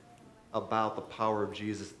understand about the power of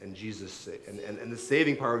Jesus and the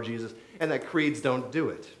saving power of Jesus, and that creeds don't do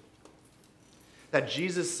it. That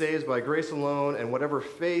Jesus saves by grace alone, and whatever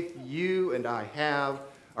faith you and I have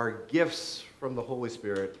are gifts from the Holy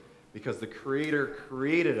Spirit because the Creator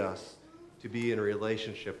created us to be in a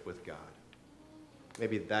relationship with God.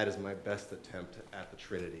 Maybe that is my best attempt at the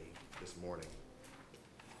Trinity this morning.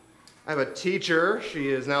 I have a teacher. She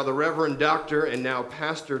is now the Reverend Doctor and now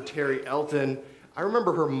Pastor Terry Elton. I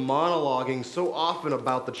remember her monologuing so often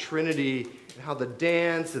about the Trinity and how the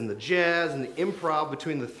dance and the jazz and the improv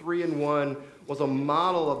between the three in one was a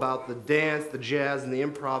model about the dance, the jazz, and the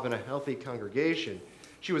improv in a healthy congregation.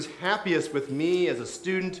 She was happiest with me as a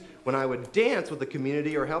student when I would dance with the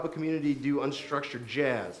community or help a community do unstructured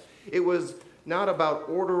jazz. It was not about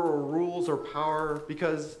order or rules or power,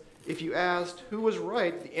 because if you asked who was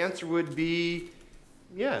right, the answer would be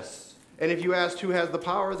yes. And if you asked who has the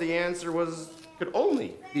power, the answer could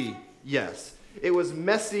only be yes. It was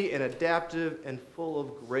messy and adaptive and full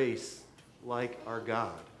of grace, like our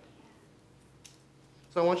God.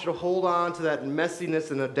 So I want you to hold on to that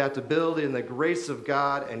messiness and adaptability and the grace of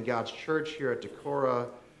God and God's church here at Decorah.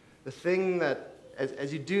 The thing that,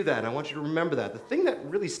 as you do that, I want you to remember that. The thing that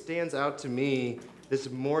really stands out to me this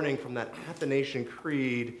morning from that Athanasian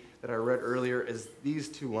Creed that I read earlier is these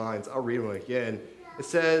two lines. I'll read them again. It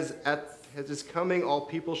says, at his coming, all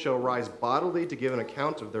people shall rise bodily to give an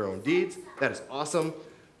account of their own deeds. That is awesome.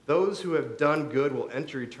 Those who have done good will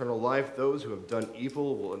enter eternal life. Those who have done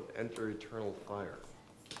evil will enter eternal fire.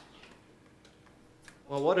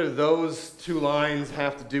 Well, what do those two lines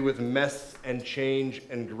have to do with mess and change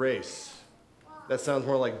and grace? That sounds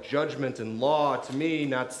more like judgment and law to me,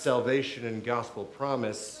 not salvation and gospel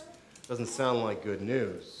promise. Doesn't sound like good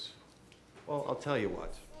news. Well, I'll tell you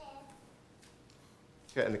what.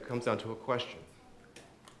 Okay, and it comes down to a question.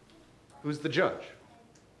 Who's the judge?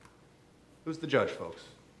 Who's the judge, folks?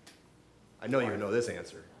 I know you know this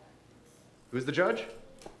answer. Who's the judge?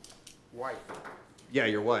 Wife. Yeah,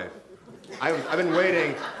 your wife. I've been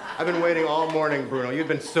waiting all morning, Bruno. You've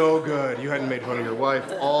been so good. You hadn't made fun of your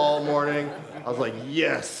wife all morning. I was like,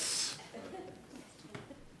 yes.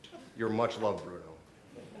 You're much loved,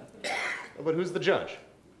 Bruno. But who's the judge?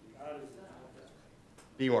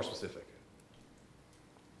 Be more specific.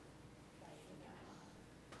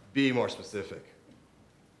 Be more specific.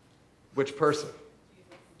 Which person?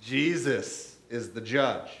 Jesus is the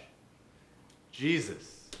judge.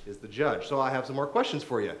 Jesus is the judge. So I have some more questions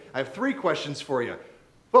for you. I have 3 questions for you.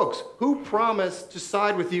 Folks, who promised to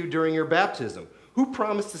side with you during your baptism? Who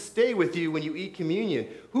promised to stay with you when you eat communion?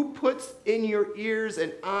 Who puts in your ears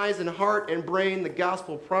and eyes and heart and brain the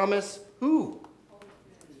gospel promise? Who?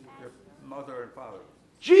 Your mother and father.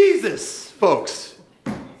 Jesus, folks.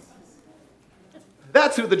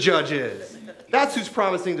 That's who the judge is. That's who's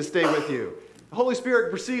promising to stay with you. The Holy Spirit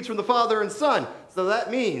proceeds from the Father and Son. So that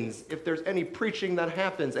means if there's any preaching that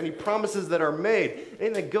happens, any promises that are made,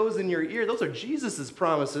 anything that goes in your ear, those are Jesus'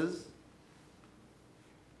 promises.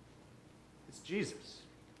 It's Jesus.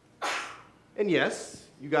 And yes,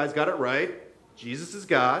 you guys got it right. Jesus is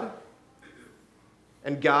God.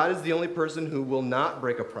 And God is the only person who will not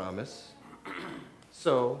break a promise.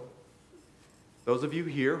 So, those of you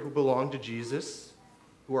here who belong to Jesus,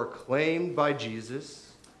 who are claimed by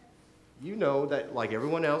Jesus, you know that, like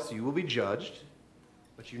everyone else, you will be judged,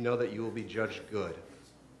 but you know that you will be judged good.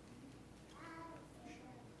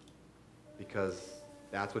 Because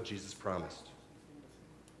that's what Jesus promised.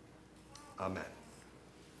 Amen.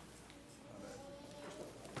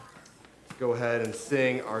 Let's go ahead and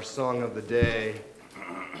sing our song of the day,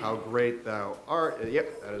 How Great Thou Art.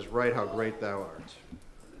 Yep, that is right, How Great Thou Art.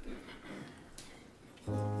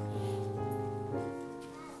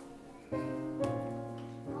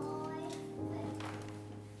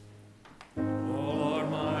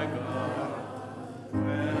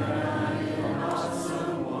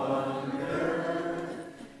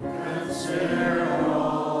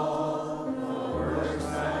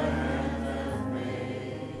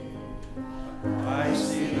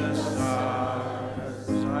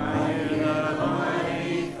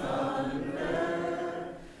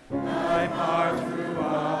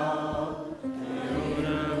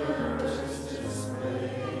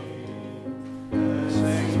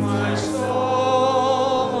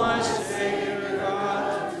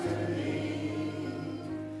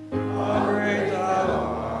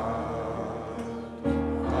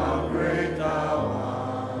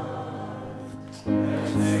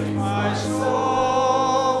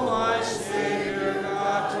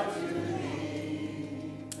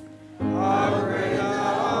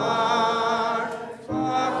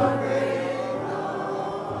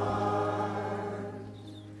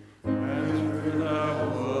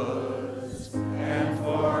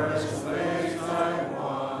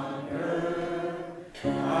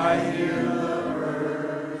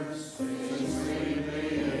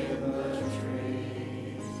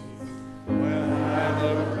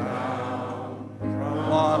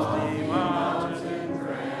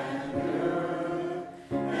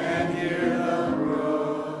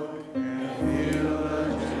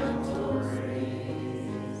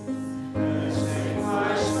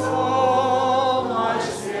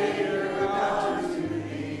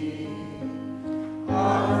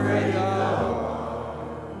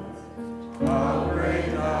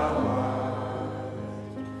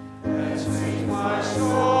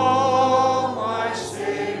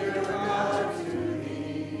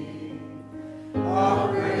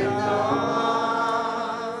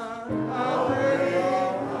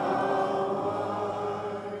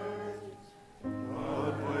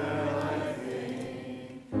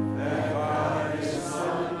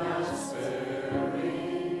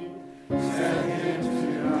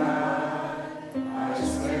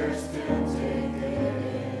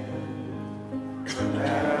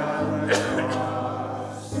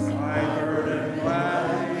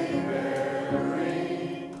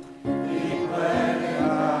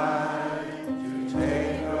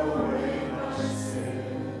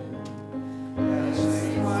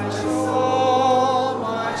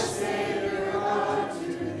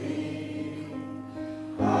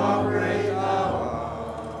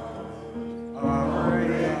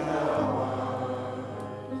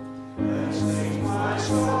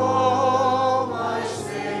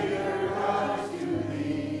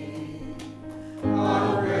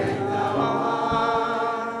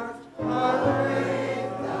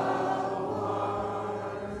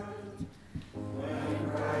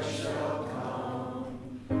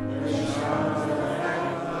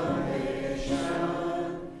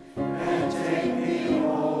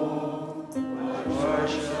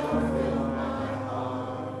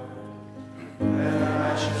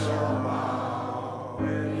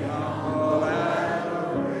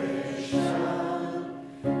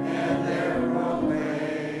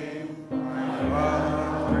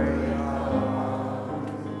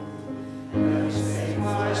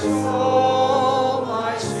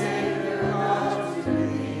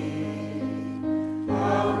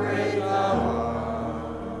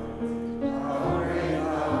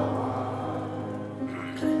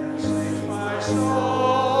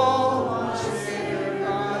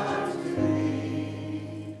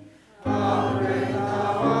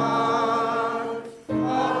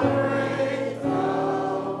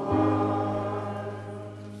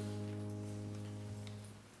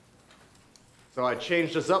 So I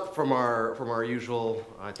changed us up from our usual.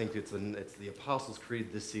 I think it's the Apostles'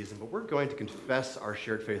 Creed this season, but we're going to confess our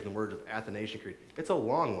shared faith in the words of Athanasian Creed. It's a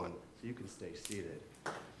long one, so you can stay seated.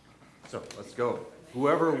 So let's go.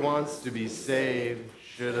 Whoever wants to be saved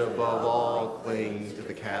should above all cling to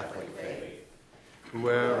the Catholic faith.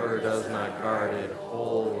 Whoever does not guard it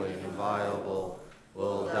whole and inviolable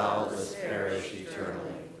will doubtless perish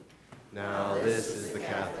eternally. Now this is the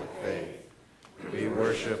Catholic faith. We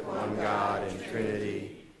worship one God in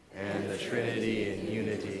Trinity, and the Trinity in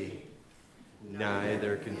unity,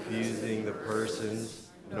 neither confusing the persons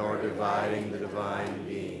nor dividing the divine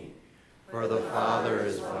being. For the Father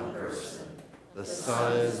is one person, the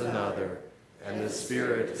Son is another, and the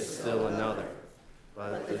Spirit is still another.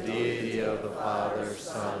 But the deity of the Father,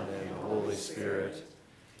 Son, and the Holy Spirit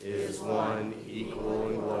is one, equal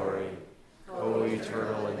in glory,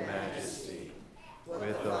 co-eternal in majesty.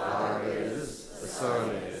 With the Father is, the Son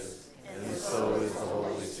is, and so is the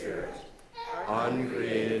Holy Spirit.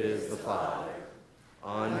 Uncreated is the Father,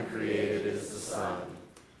 uncreated is the Son,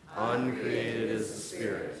 uncreated is the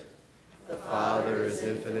Spirit. The Father is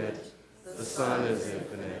infinite, the Son is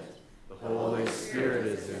infinite, the Holy Spirit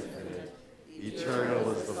is infinite.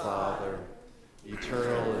 Eternal is the Father,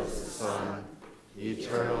 eternal is the Son,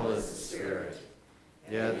 eternal is the Spirit.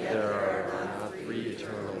 Yet there are not three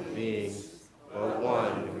eternal beings, but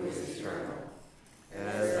one who is eternal.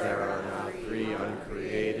 As there are not three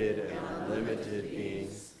uncreated and unlimited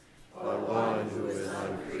beings, but one who is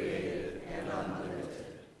uncreated and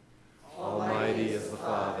unlimited. Almighty is the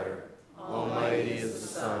Father, almighty is the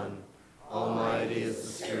Son, almighty is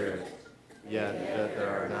the Spirit. Yet that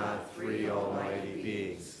there are not three almighty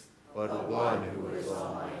beings, but one who is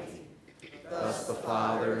almighty. Thus the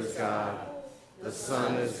Father is God, the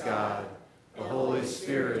Son is God, the Holy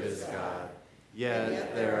Spirit is God.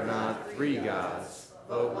 Yet there are not three gods,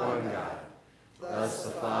 but one God. Thus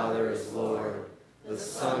the Father is Lord, the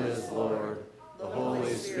Son is Lord, the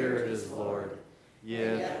Holy Spirit is Lord.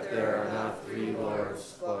 Yet there are not three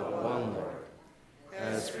Lords, but one Lord.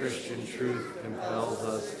 As Christian truth compels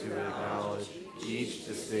us to acknowledge each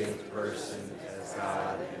distinct person as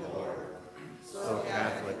God and Lord, so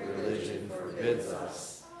Catholic religion forbids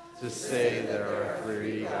us to say there are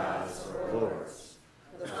three gods or lords.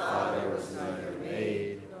 The Father was neither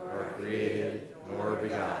made, nor created, nor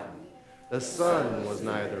begotten. The Son was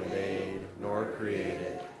neither made, nor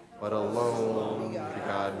created, but alone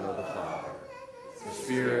begotten of the Father. The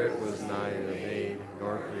Spirit was neither made,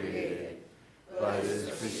 nor created, but is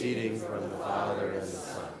proceeding from the Father and the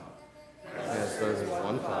Son. As there is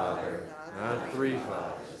one Father, not three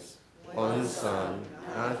fathers, one Son,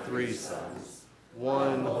 not three sons,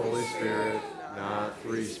 one Holy Spirit, not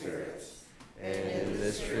three spirits. And in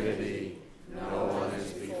this Trinity, no one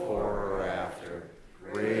is before or after,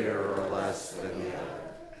 greater or less than the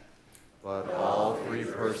other. But all three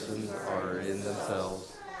persons are in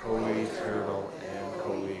themselves co-eternal and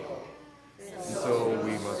co-equal. And so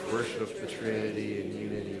we must worship the Trinity in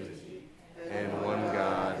unity and one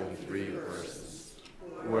God in three persons.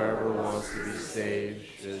 Whoever wants to be saved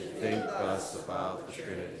should think thus about the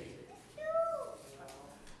Trinity.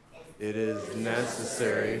 It is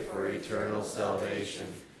necessary for eternal salvation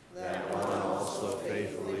that one also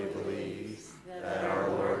faithfully believes that our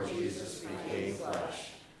Lord Jesus became flesh.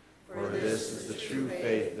 For this is the true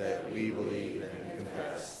faith that we believe and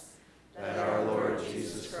confess, that our Lord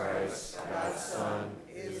Jesus Christ, God's Son,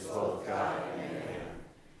 is both God and man.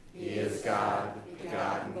 He is God,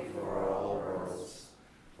 begotten before all worlds,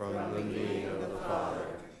 from the being of the Father.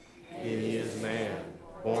 And he is man,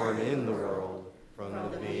 born in the world, from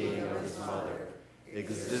the being of his mother,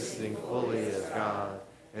 existing fully as God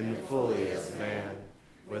and fully as man,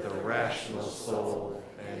 with a rational soul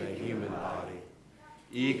and a human body,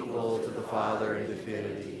 equal to the Father in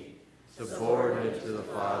divinity, subordinate to the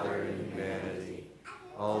Father in humanity.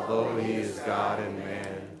 Although he is God and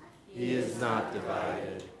man, he is not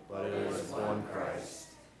divided, but it is one Christ.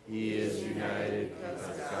 He is united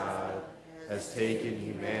because God has taken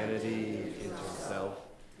humanity into himself.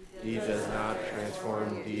 He does not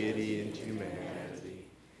transform deity into humanity.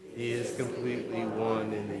 He is completely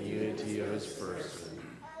one in the unity of his person,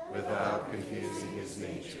 without confusing his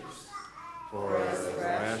natures. For as the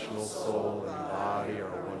rational soul and body are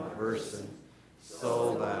one person,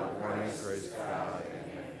 so that one is God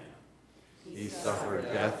and man. He suffered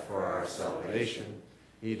death for our salvation.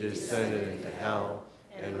 He descended into hell.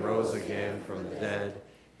 and rose again from the dead.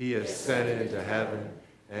 He ascended into heaven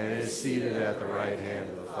and is seated at the right hand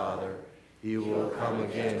of the Father. He will come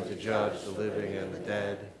again to judge the living and the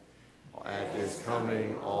dead. At his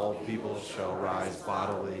coming, all people shall rise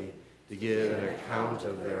bodily to give an account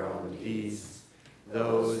of their own deeds.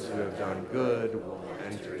 Those who have done good will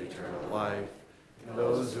enter eternal life, and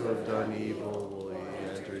those who have done evil will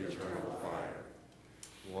enter eternal fire.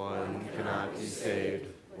 One cannot be saved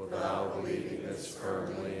without believing this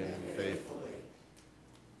firmly and faithfully.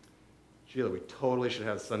 Sheila, we totally should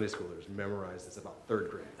have Sunday schoolers memorize this about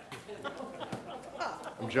 3rd grade.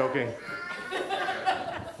 I'm joking.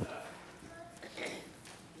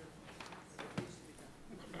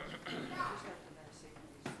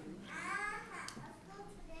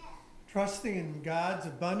 Trusting in God's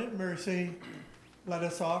abundant mercy, let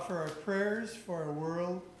us offer our prayers for a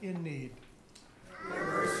world in need. Your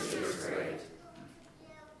mercy is great.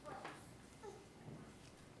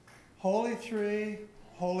 Holy Three,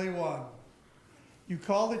 Holy One, you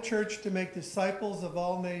call the church to make disciples of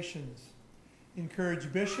all nations.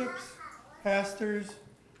 Encourage bishops, pastors,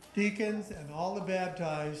 deacons, and all the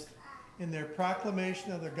baptized in their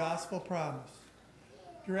proclamation of the gospel promise.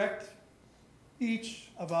 Direct each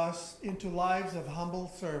of us into lives of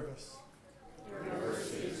humble service. Your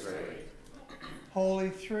mercy is great. Holy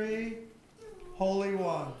Three, Holy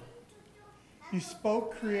One, you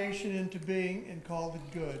spoke creation into being and called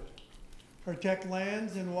it good. Protect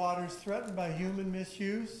lands and waters threatened by human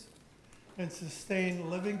misuse and sustain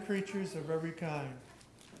living creatures of every kind,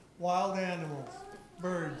 wild animals,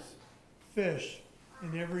 birds, fish,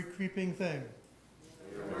 and every creeping thing.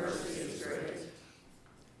 Your mercy is great.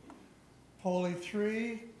 Holy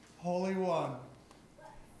Three, Holy One,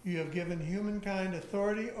 you have given humankind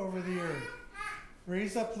authority over the earth.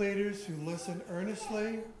 Raise up leaders who listen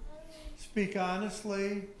earnestly, speak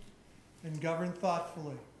honestly, and govern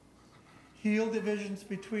thoughtfully. Heal divisions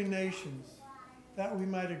between nations, that we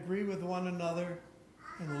might agree with one another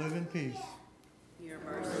and live in peace. Your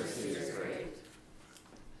mercy is great.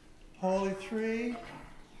 Holy Three,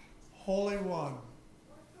 Holy One,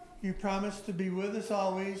 you promise to be with us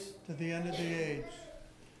always to the end of the age.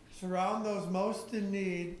 Surround those most in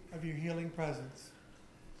need of your healing presence.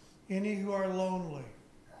 Any who are lonely,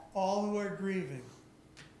 all who are grieving,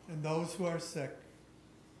 and those who are sick.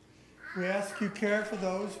 We ask you care for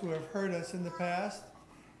those who have hurt us in the past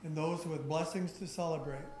and those with blessings to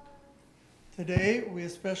celebrate. Today, we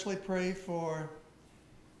especially pray for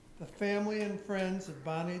the family and friends of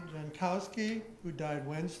Bonnie Jankowski, who died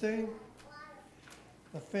Wednesday,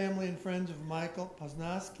 the family and friends of Michael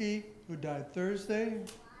Poznowski, who died Thursday,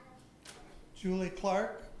 Julie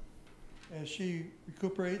Clark, as she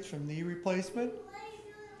recuperates from knee replacement,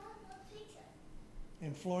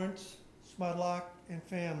 and Florence Smudlock and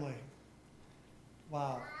family.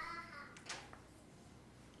 Wow.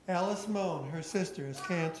 Alice Moan, her sister, has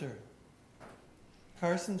cancer.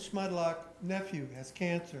 Carson Smudlock, nephew, has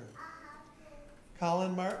cancer.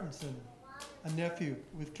 Colin Martinson, a nephew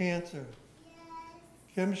with cancer.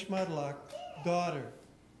 Kim Smudlock, daughter,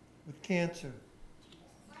 with cancer.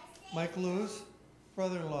 Mike Lewis,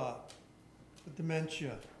 brother-in-law, with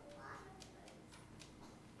dementia.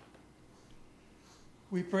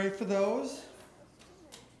 We pray for those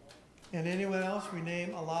and anyone else we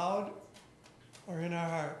name aloud or in our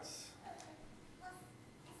hearts.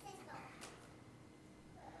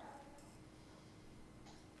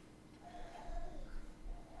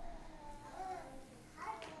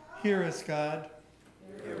 Hear us, God.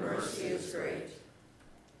 Your mercy is great.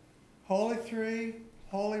 Holy Three,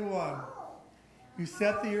 Holy One, you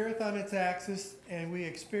set the earth on its axis and we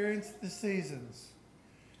experience the seasons.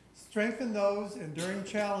 Strengthen those enduring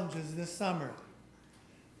challenges this summer,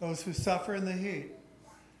 those who suffer in the heat,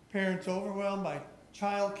 parents overwhelmed by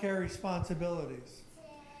child care responsibilities,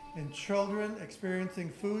 and children experiencing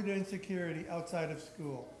food insecurity outside of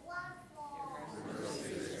school. Your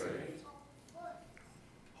mercy is great.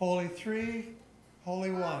 Holy Three,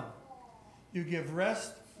 Holy One, you give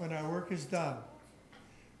rest when our work is done.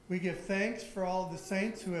 We give thanks for all the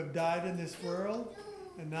saints who have died in this world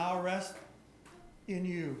and now rest in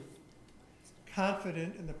you,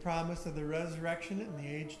 confident in the promise of the resurrection in the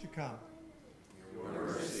age to come. Your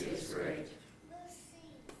mercy is great.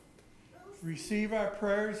 Receive our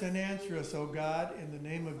prayers and answer us, O God, in the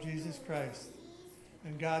name of Jesus Christ.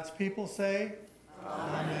 And God's people say,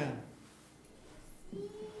 Amen.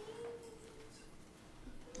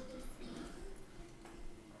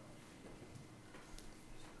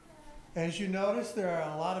 As you notice, there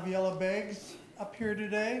are a lot of yellow bags up here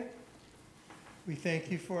today. We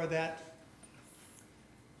thank you for that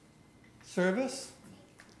service.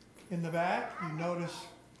 In the back, you notice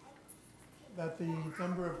that the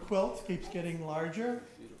number of quilts keeps getting larger.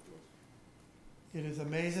 It is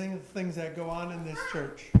amazing the things that go on in this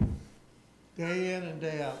church, day in and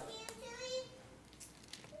day out.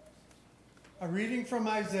 A reading from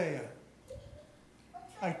Isaiah.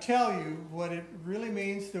 I tell you what it really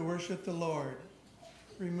means to worship the Lord.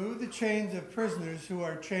 Remove the chains of prisoners who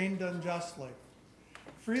are chained unjustly.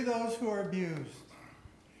 Free those who are abused.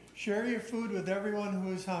 Share your food with everyone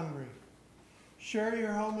who is hungry. Share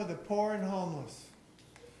your home with the poor and homeless.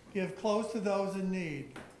 Give clothes to those in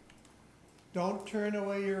need. Don't turn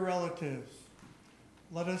away your relatives.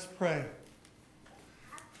 Let us pray.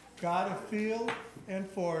 God of field and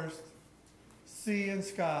forest, sea and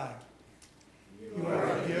sky, you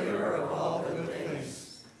are the giver of all good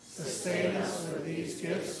things. Sustain us with these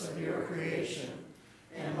gifts of your creation,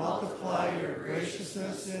 and multiply your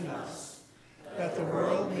graciousness in us, that the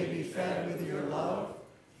world may be fed with your love,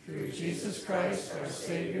 through Jesus Christ, our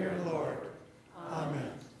Savior and Lord.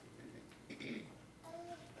 Amen.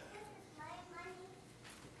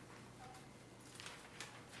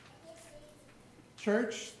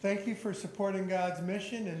 Church, thank you for supporting God's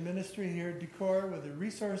mission and ministry here at Decorah with the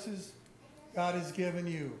resources God has given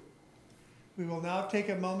you. We will now take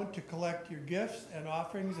a moment to collect your gifts and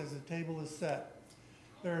offerings as the table is set.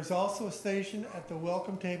 There is also a station at the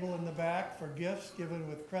welcome table in the back for gifts given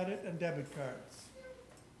with credit and debit cards.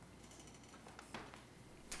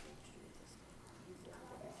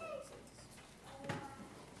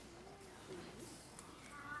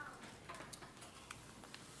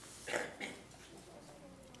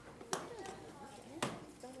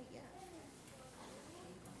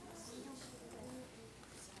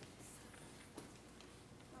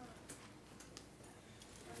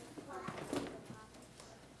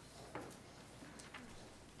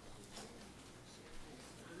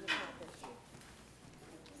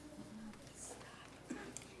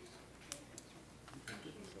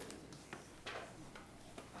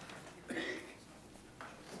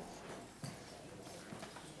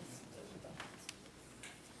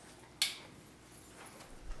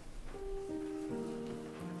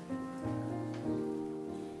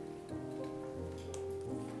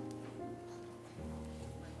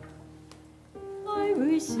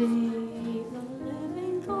 Receive the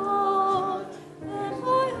living God, and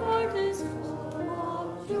my heart is full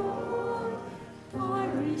of joy. I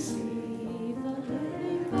receive the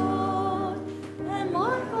living God, and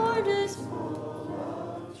my heart is full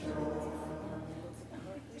of joy.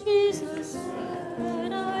 Jesus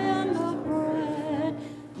said, I am the bread,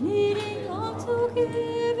 needing not to give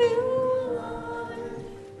you life.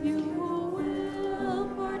 You who will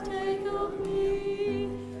partake of me,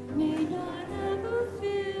 need not ever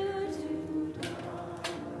fear to die.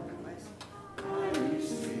 I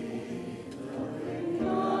receive the living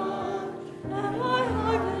God, and my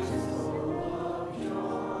heart is full of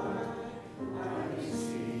joy. I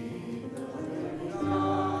receive the living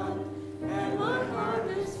God, and my heart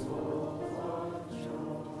is full of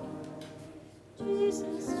joy.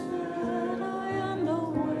 Jesus said, I am the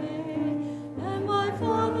way, and my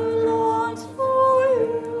Father longs for you.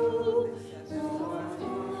 So I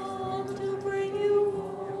come to bring you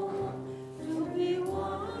home, to be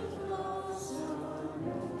one plus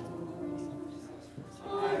unknown.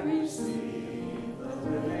 I receive the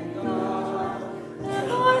living God, and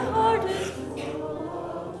my heart is full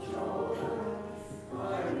of joy. I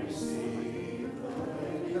receive the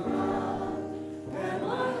living God, and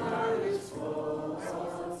my heart is full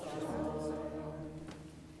of joy.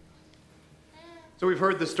 So we've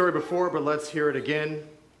heard this story before, but let's hear it again.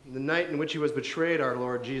 The night in which he was betrayed, our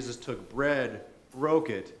Lord Jesus took bread,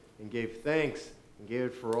 broke it, and gave thanks, and gave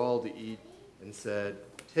it for all to eat, and said,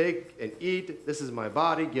 "Take and eat. This is my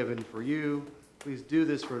body given for you. Please do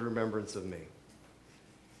this for the remembrance of me."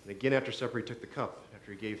 And again after supper, he took the cup.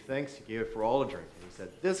 After he gave thanks, he gave it for all to drink. And he said,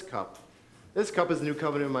 This cup is the new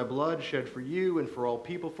covenant in my blood, shed for you and for all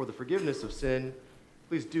people for the forgiveness of sin.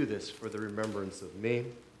 Please do this for the remembrance of me.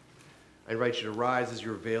 I invite you to rise as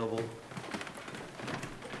you're available.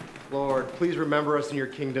 Lord, please remember us in your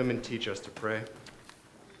kingdom and teach us to pray.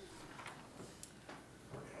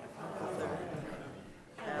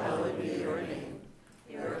 Hallowed be your name.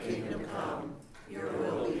 Your kingdom come, your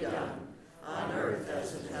will be done, on earth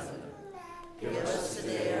as in heaven. Give us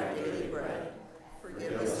today our daily bread.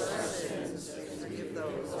 Forgive us our sins, and forgive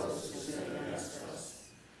those who sin against us.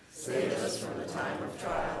 Save us from the time of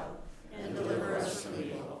trial, and deliver us from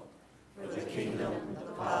evil. For the kingdom,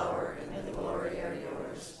 the power, and the glory are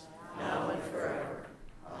yours, now and forever.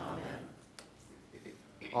 Amen.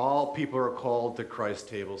 All people are called to Christ's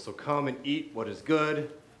table, so come and eat what is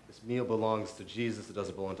good. This meal belongs to Jesus. It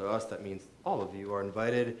doesn't belong to us. That means all of you are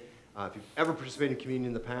invited. If you've ever participated in communion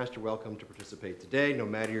in the past, you're welcome to participate today, no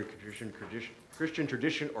matter your Christian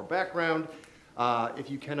tradition or background. If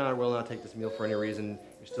you cannot or will not take this meal for any reason,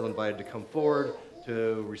 you're still invited to come forward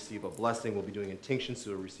to receive a blessing. We'll be doing intinction, so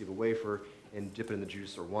you'll receive a wafer and dip it in the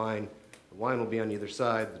juice or wine. The wine will be on either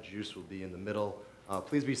side. The juice will be in the middle.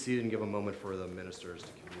 Please be seated and give a moment for the ministers to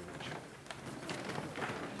commune with you.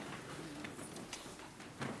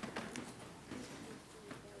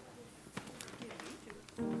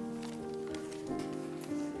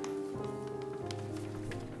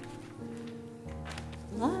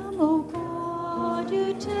 Lamb of God,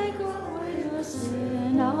 you take away the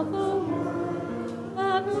sin of the world.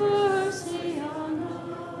 Have mercy on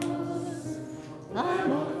us.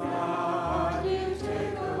 Lamb of God, you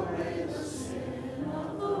take away the sin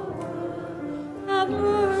of the world. Have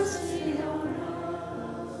mercy on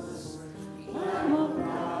us. Lamb of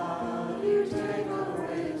God, you take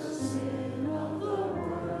away the sin of the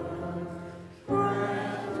world.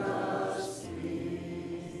 Grant us peace.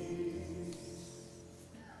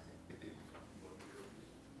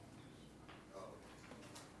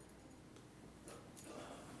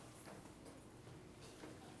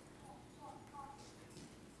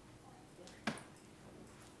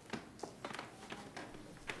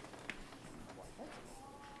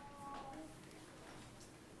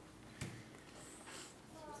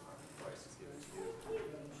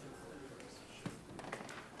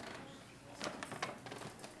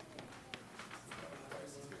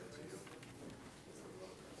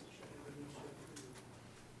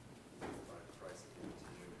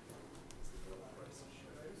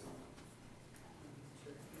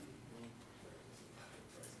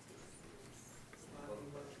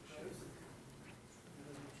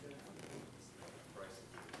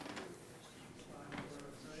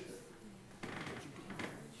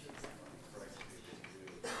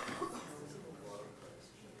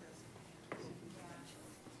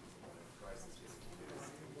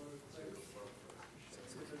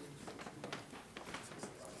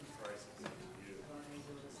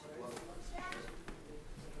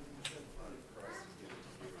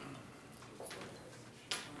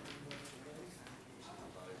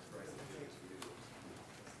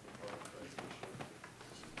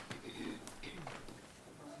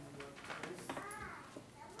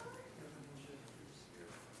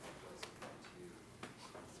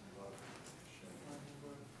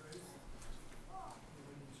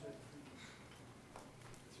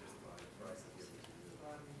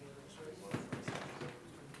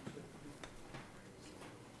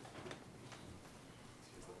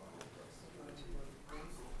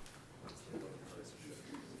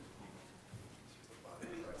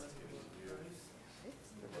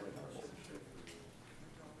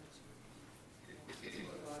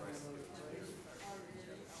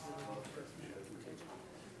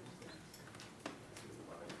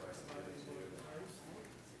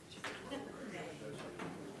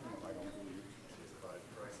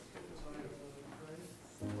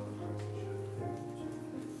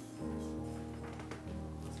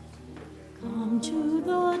 Come to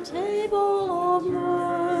the table of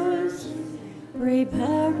mercy,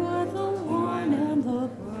 prepared with the wine and the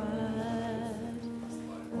bread.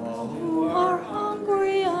 All who are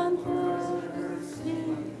hungry and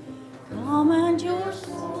thirsty, come and your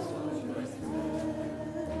souls will be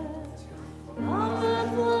fed. Come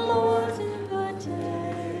at the Lord's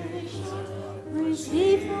invitation,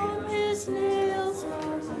 receive from his nails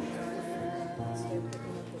our bread.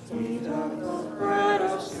 Eat of the bread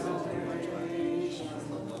of salvation,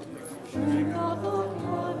 drink of the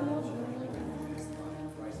blood of the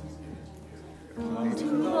Lamb. Come to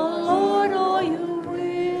the Lord, all you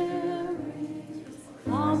weary,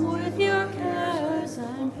 come with your cares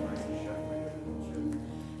and pain.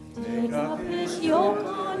 Take up his yoke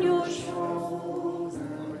on your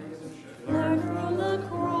shoulder, learn from the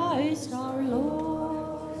Christ our Lord.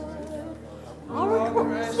 Our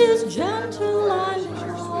Christ is gentle and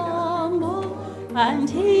humble, and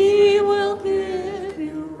he will give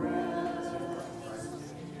you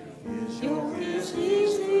rest. His yoke is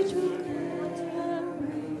easy to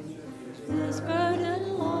carry, his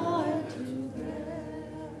burden light to bear.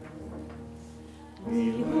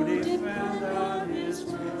 We who depend on his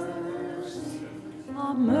mercy,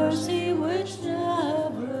 a mercy which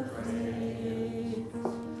never fades.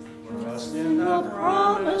 Trust in the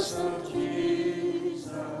promise of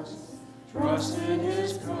Jesus, trust in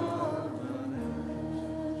his covenant.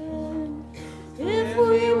 If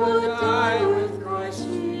we would die with Christ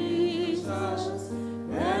Jesus,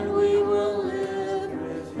 then we will live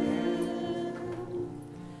with him.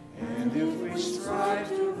 And if we strive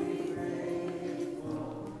to be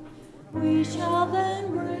we shall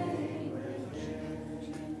then reign.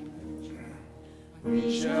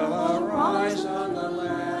 We shall arise on the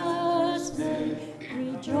last day,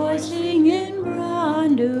 rejoicing in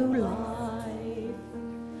brand new life.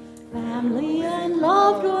 Family and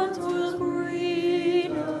loved ones will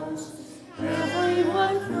greet us,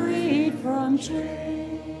 everyone freed from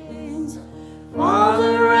chains.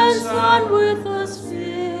 Father and Son with the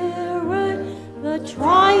Spirit, the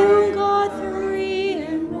triune God, three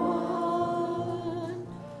in one.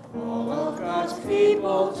 All of God's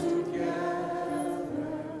people together,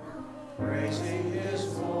 praising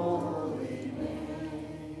His holy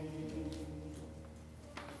name.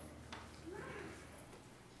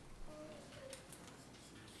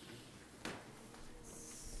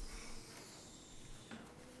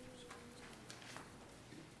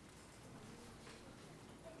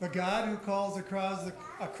 The God who calls across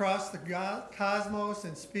the cosmos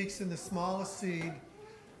and speaks in the smallest seed,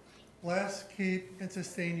 bless, keep, and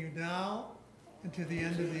sustain you now and to the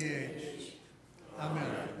end of the age. Amen.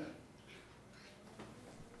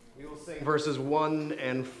 We will sing verses 1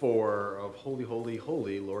 and 4 of Holy, Holy,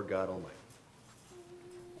 Holy, Lord God Almighty.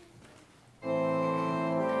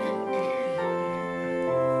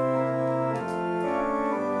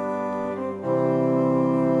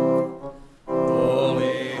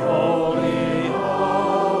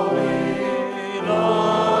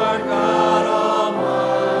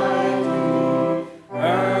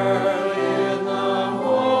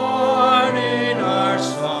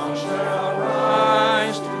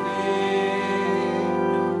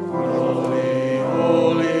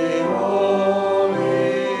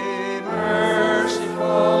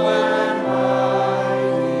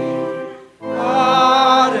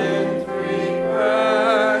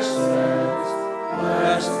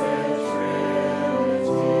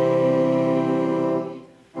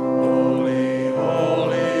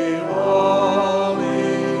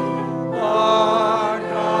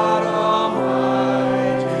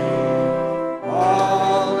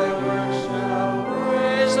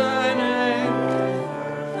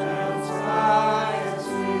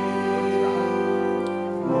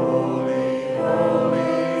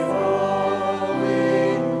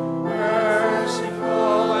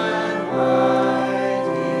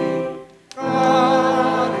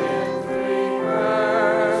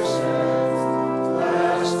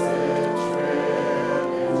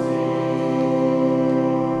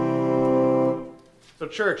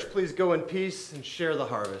 Church, please go in peace and share the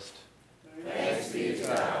harvest. Thanks be to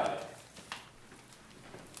God.